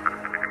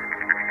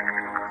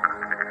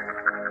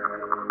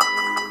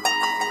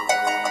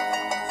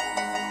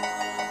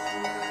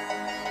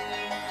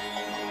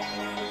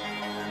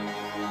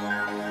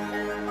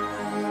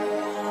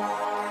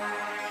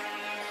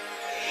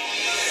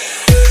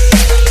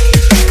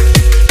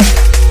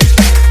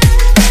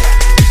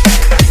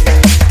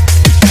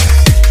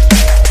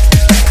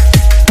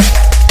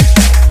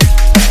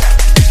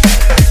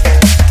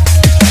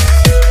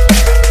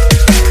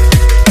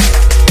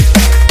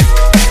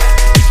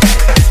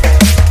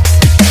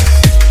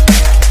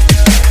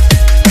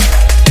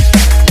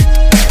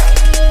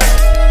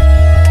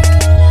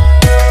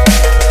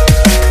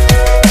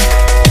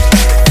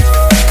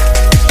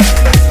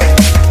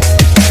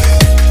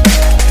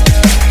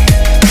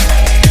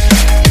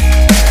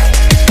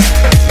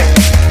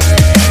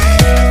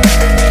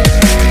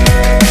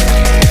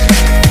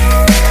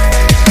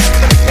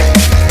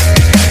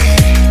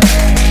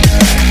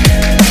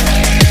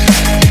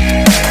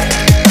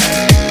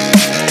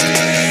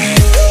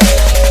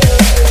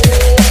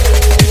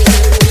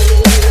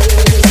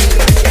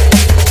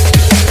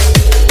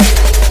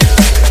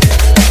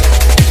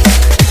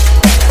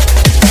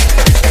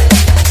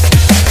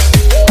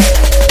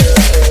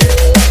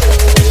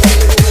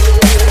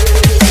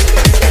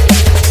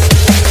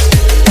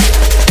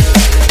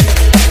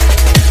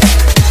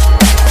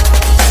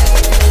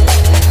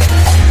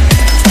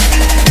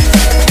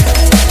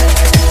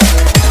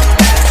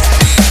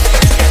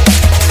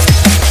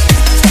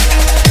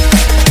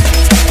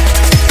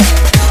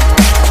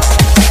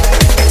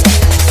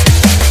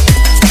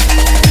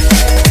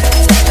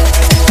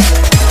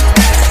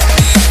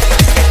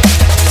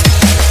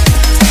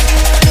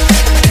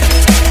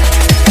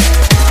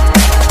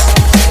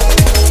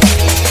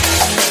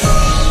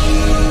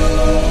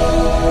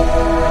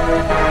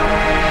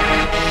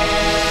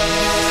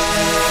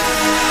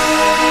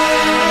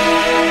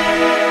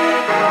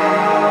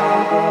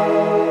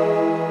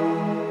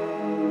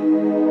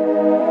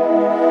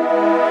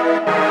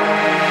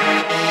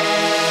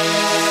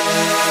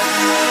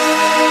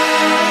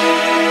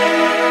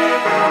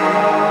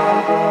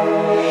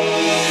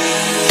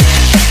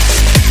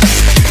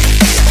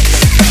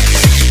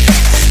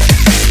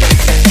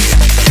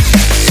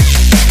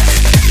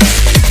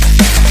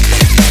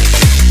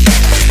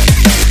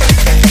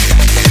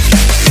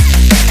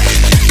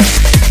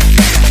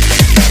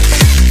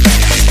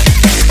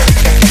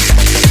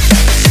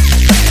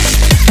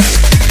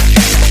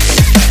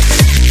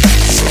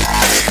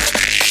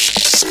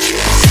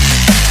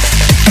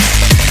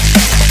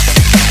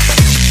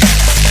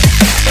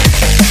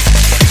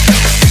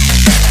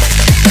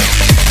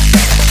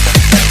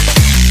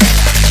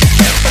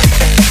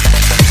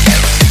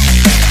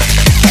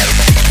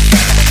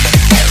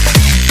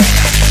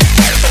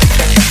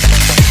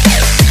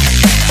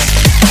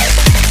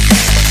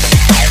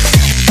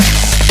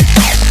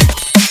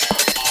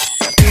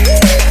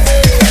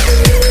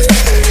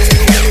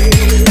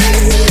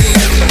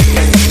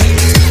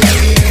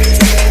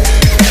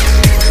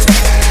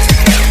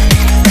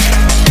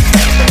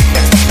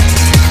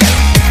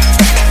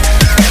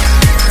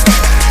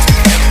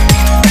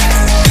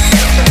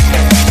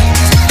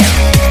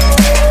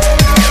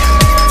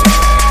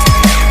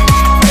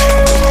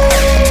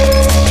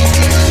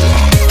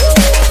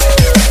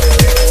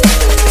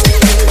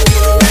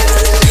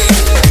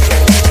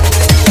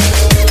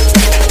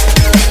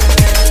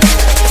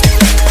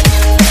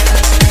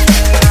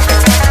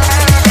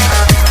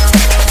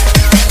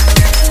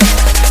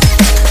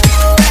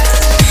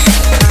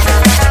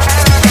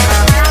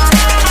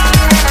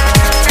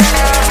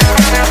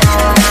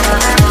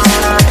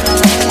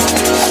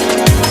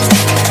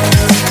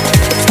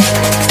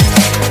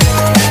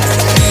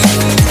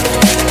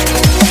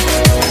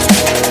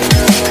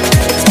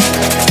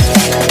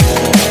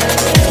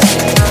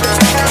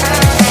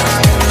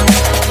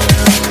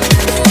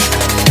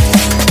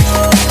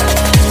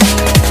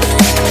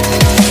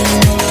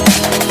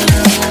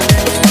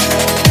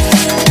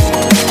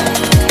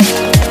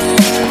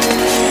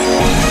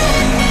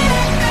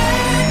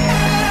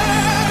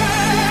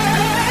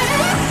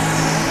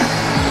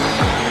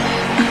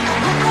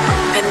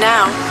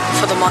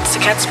 for the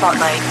Monstercat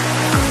Spotlight.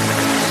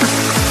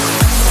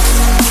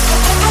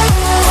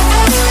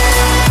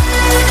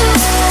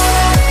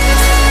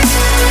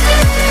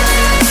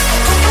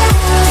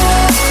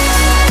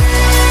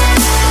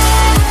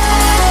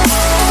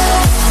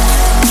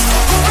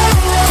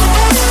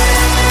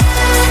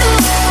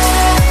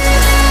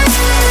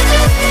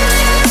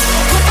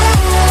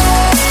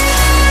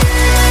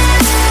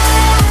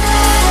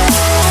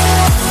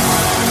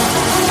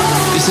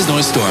 This is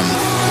Noise Storm,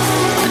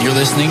 and you're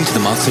listening to the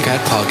Monstercat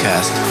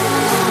Podcast.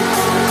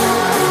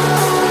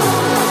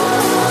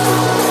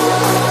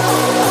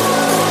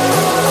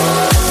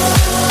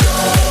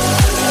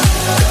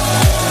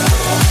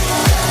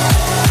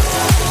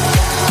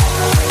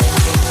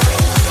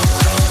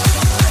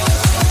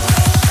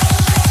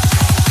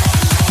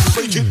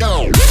 Break it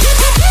down.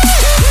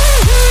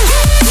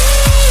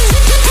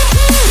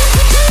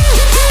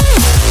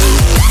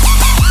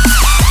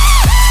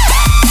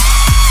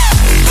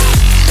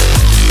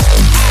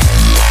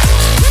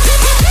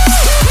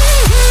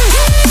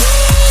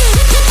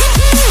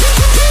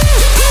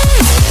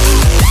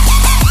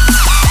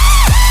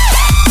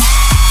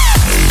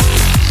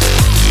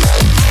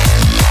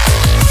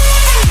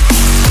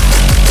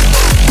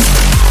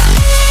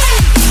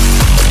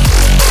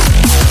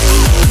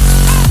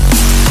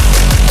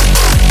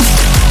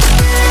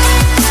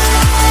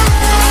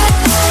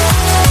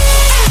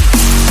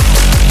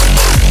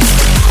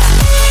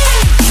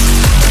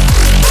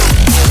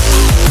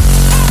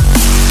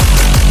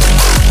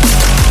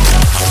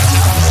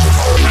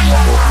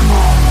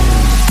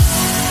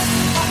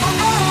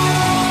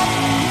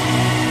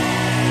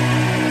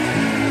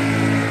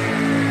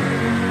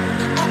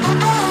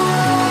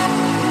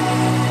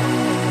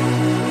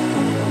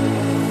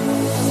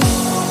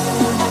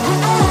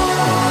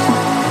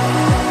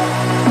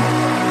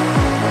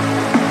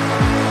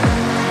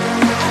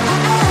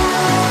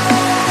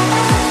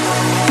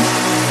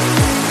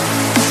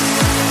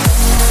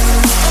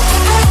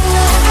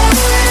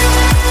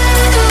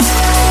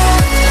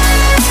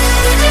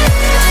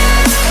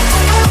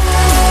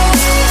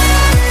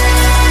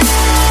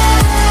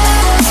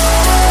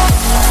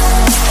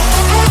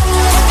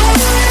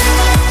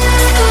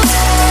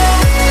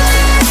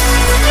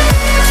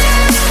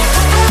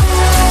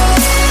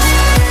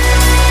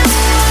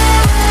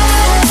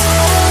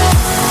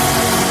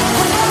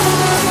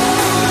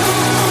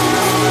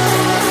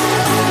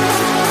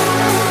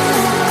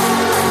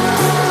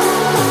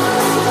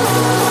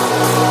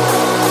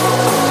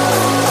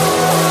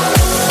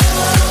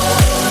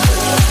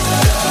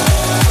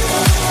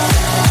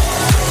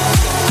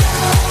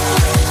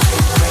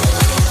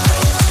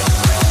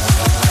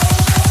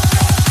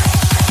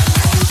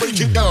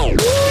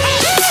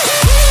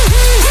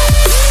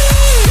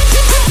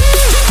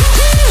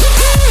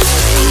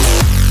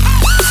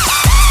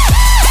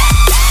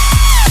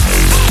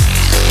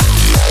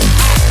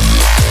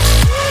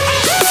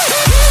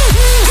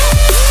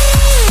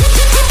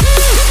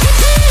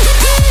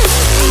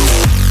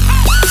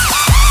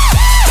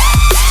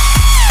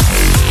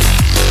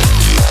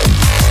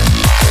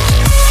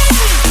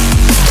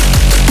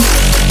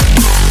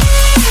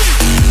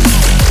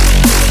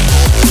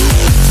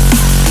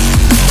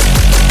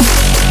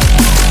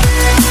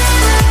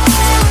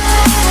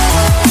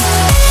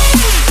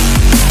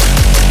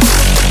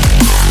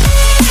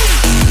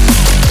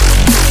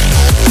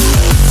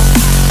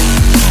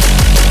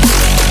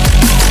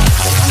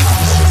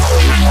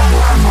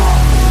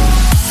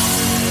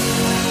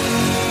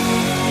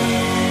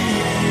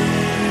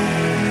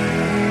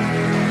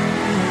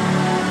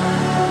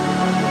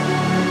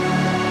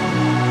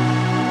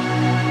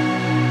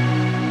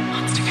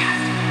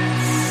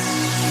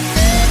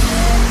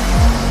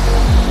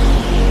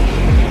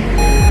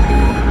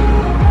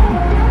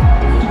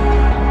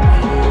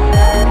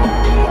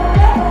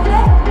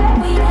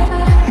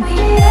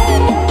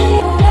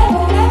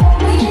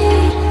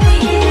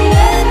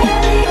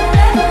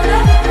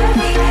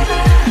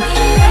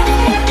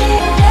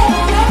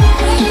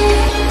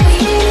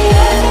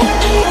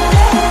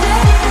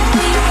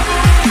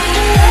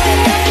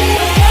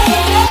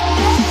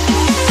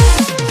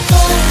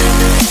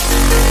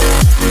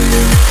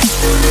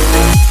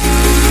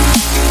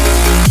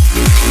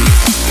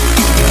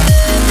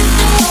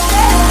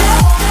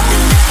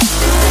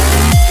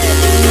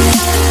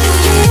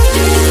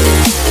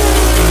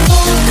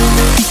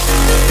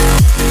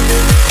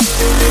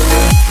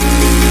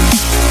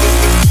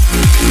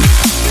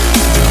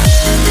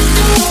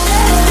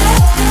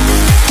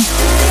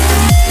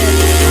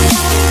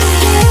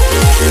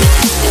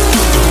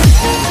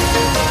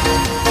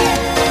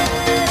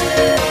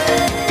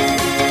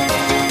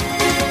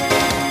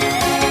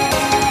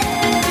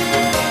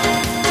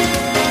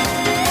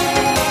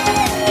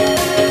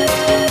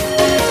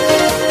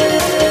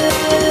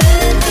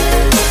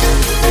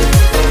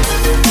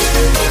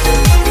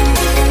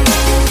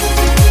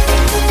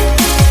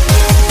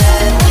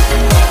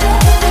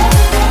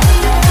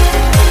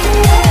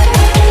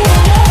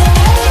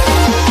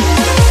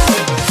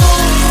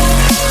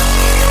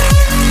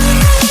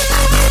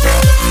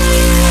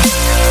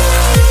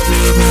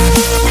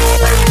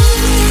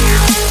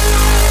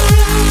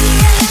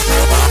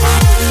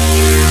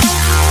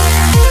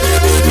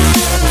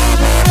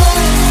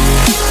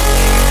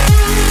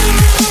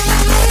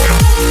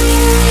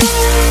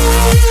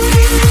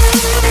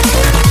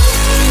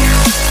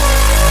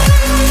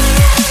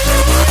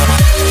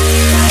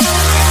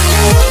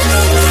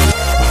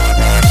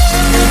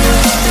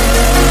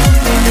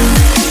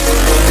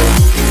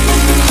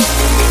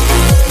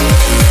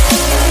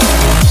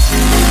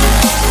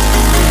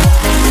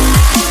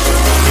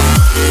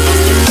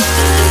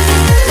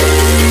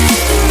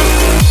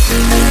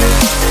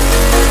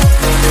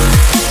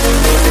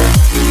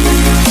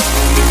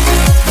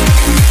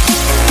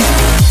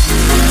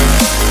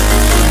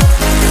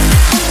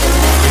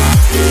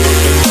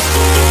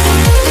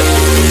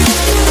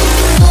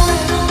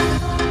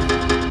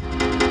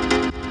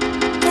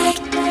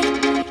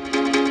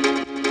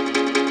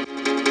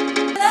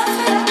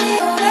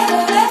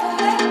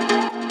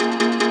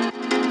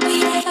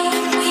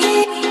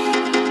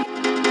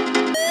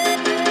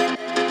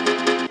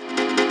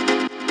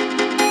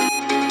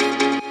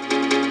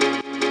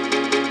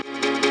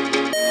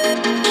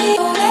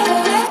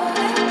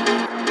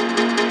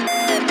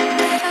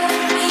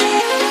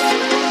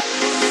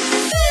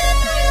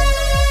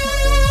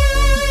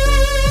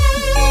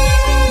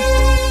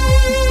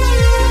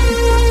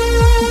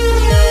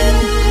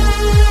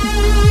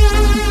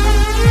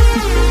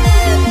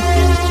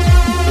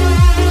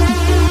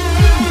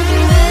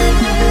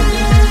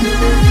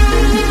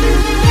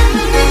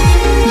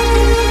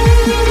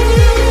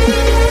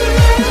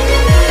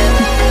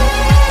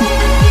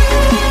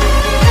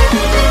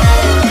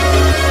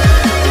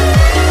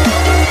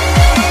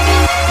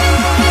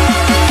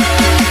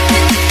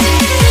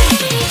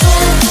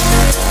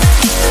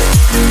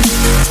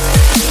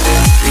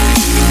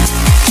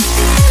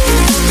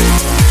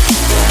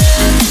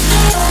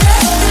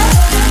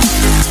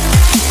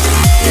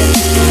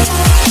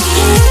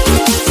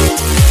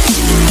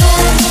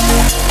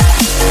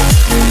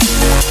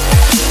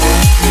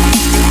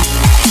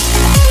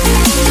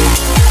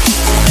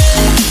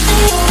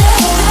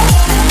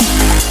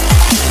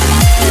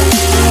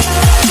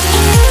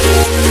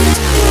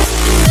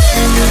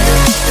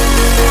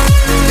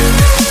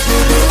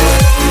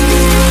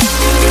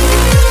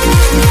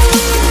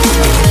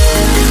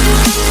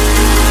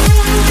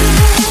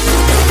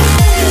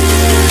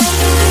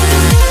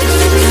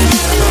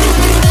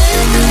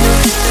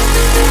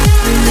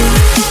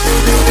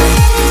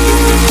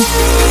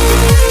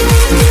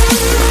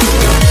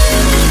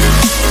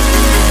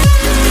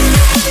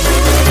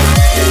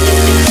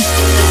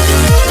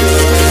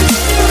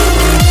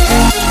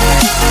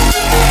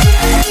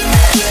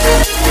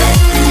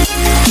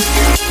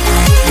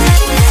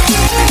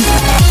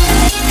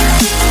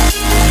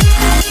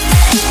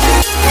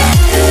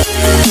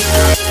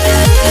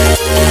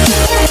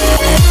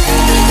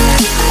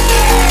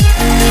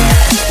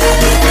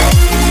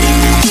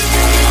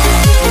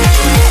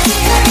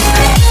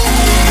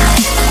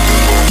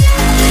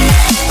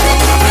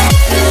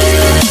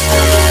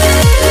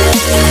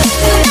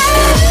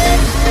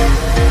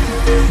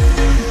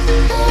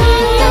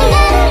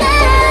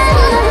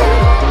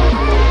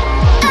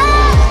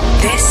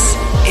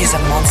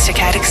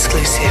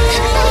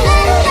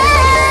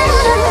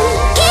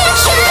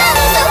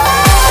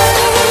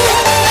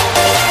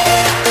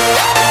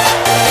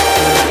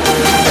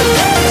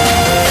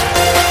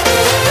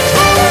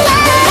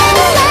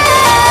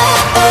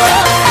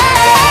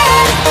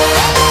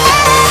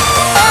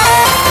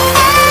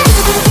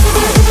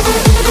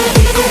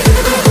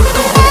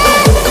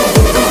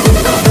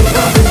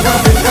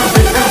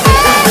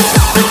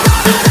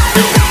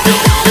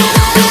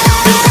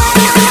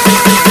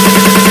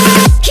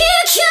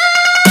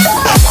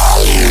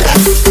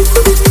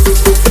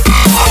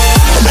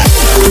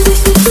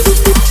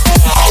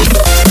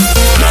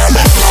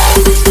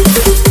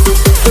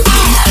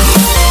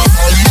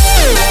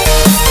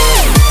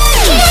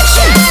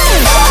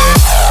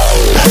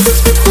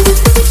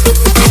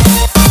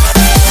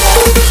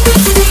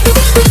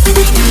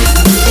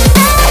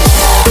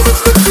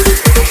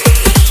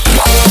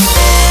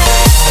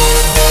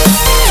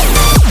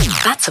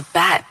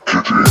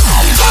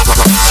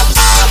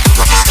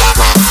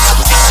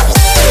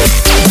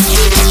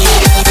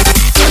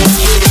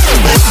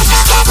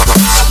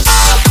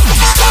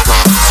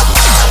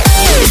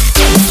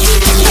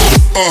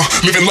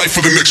 living life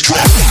for the next drop.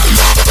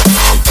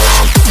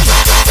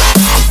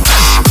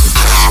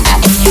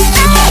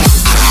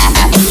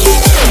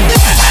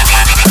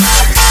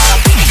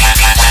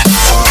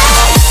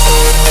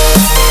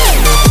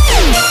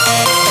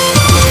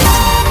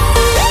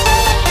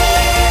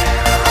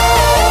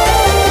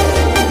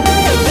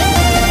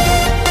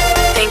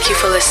 Thank you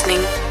for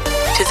listening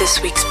to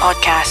this week's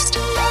podcast.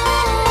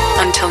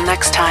 Until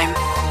next time,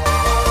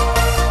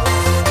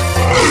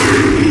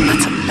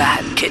 that's a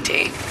bad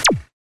kitty.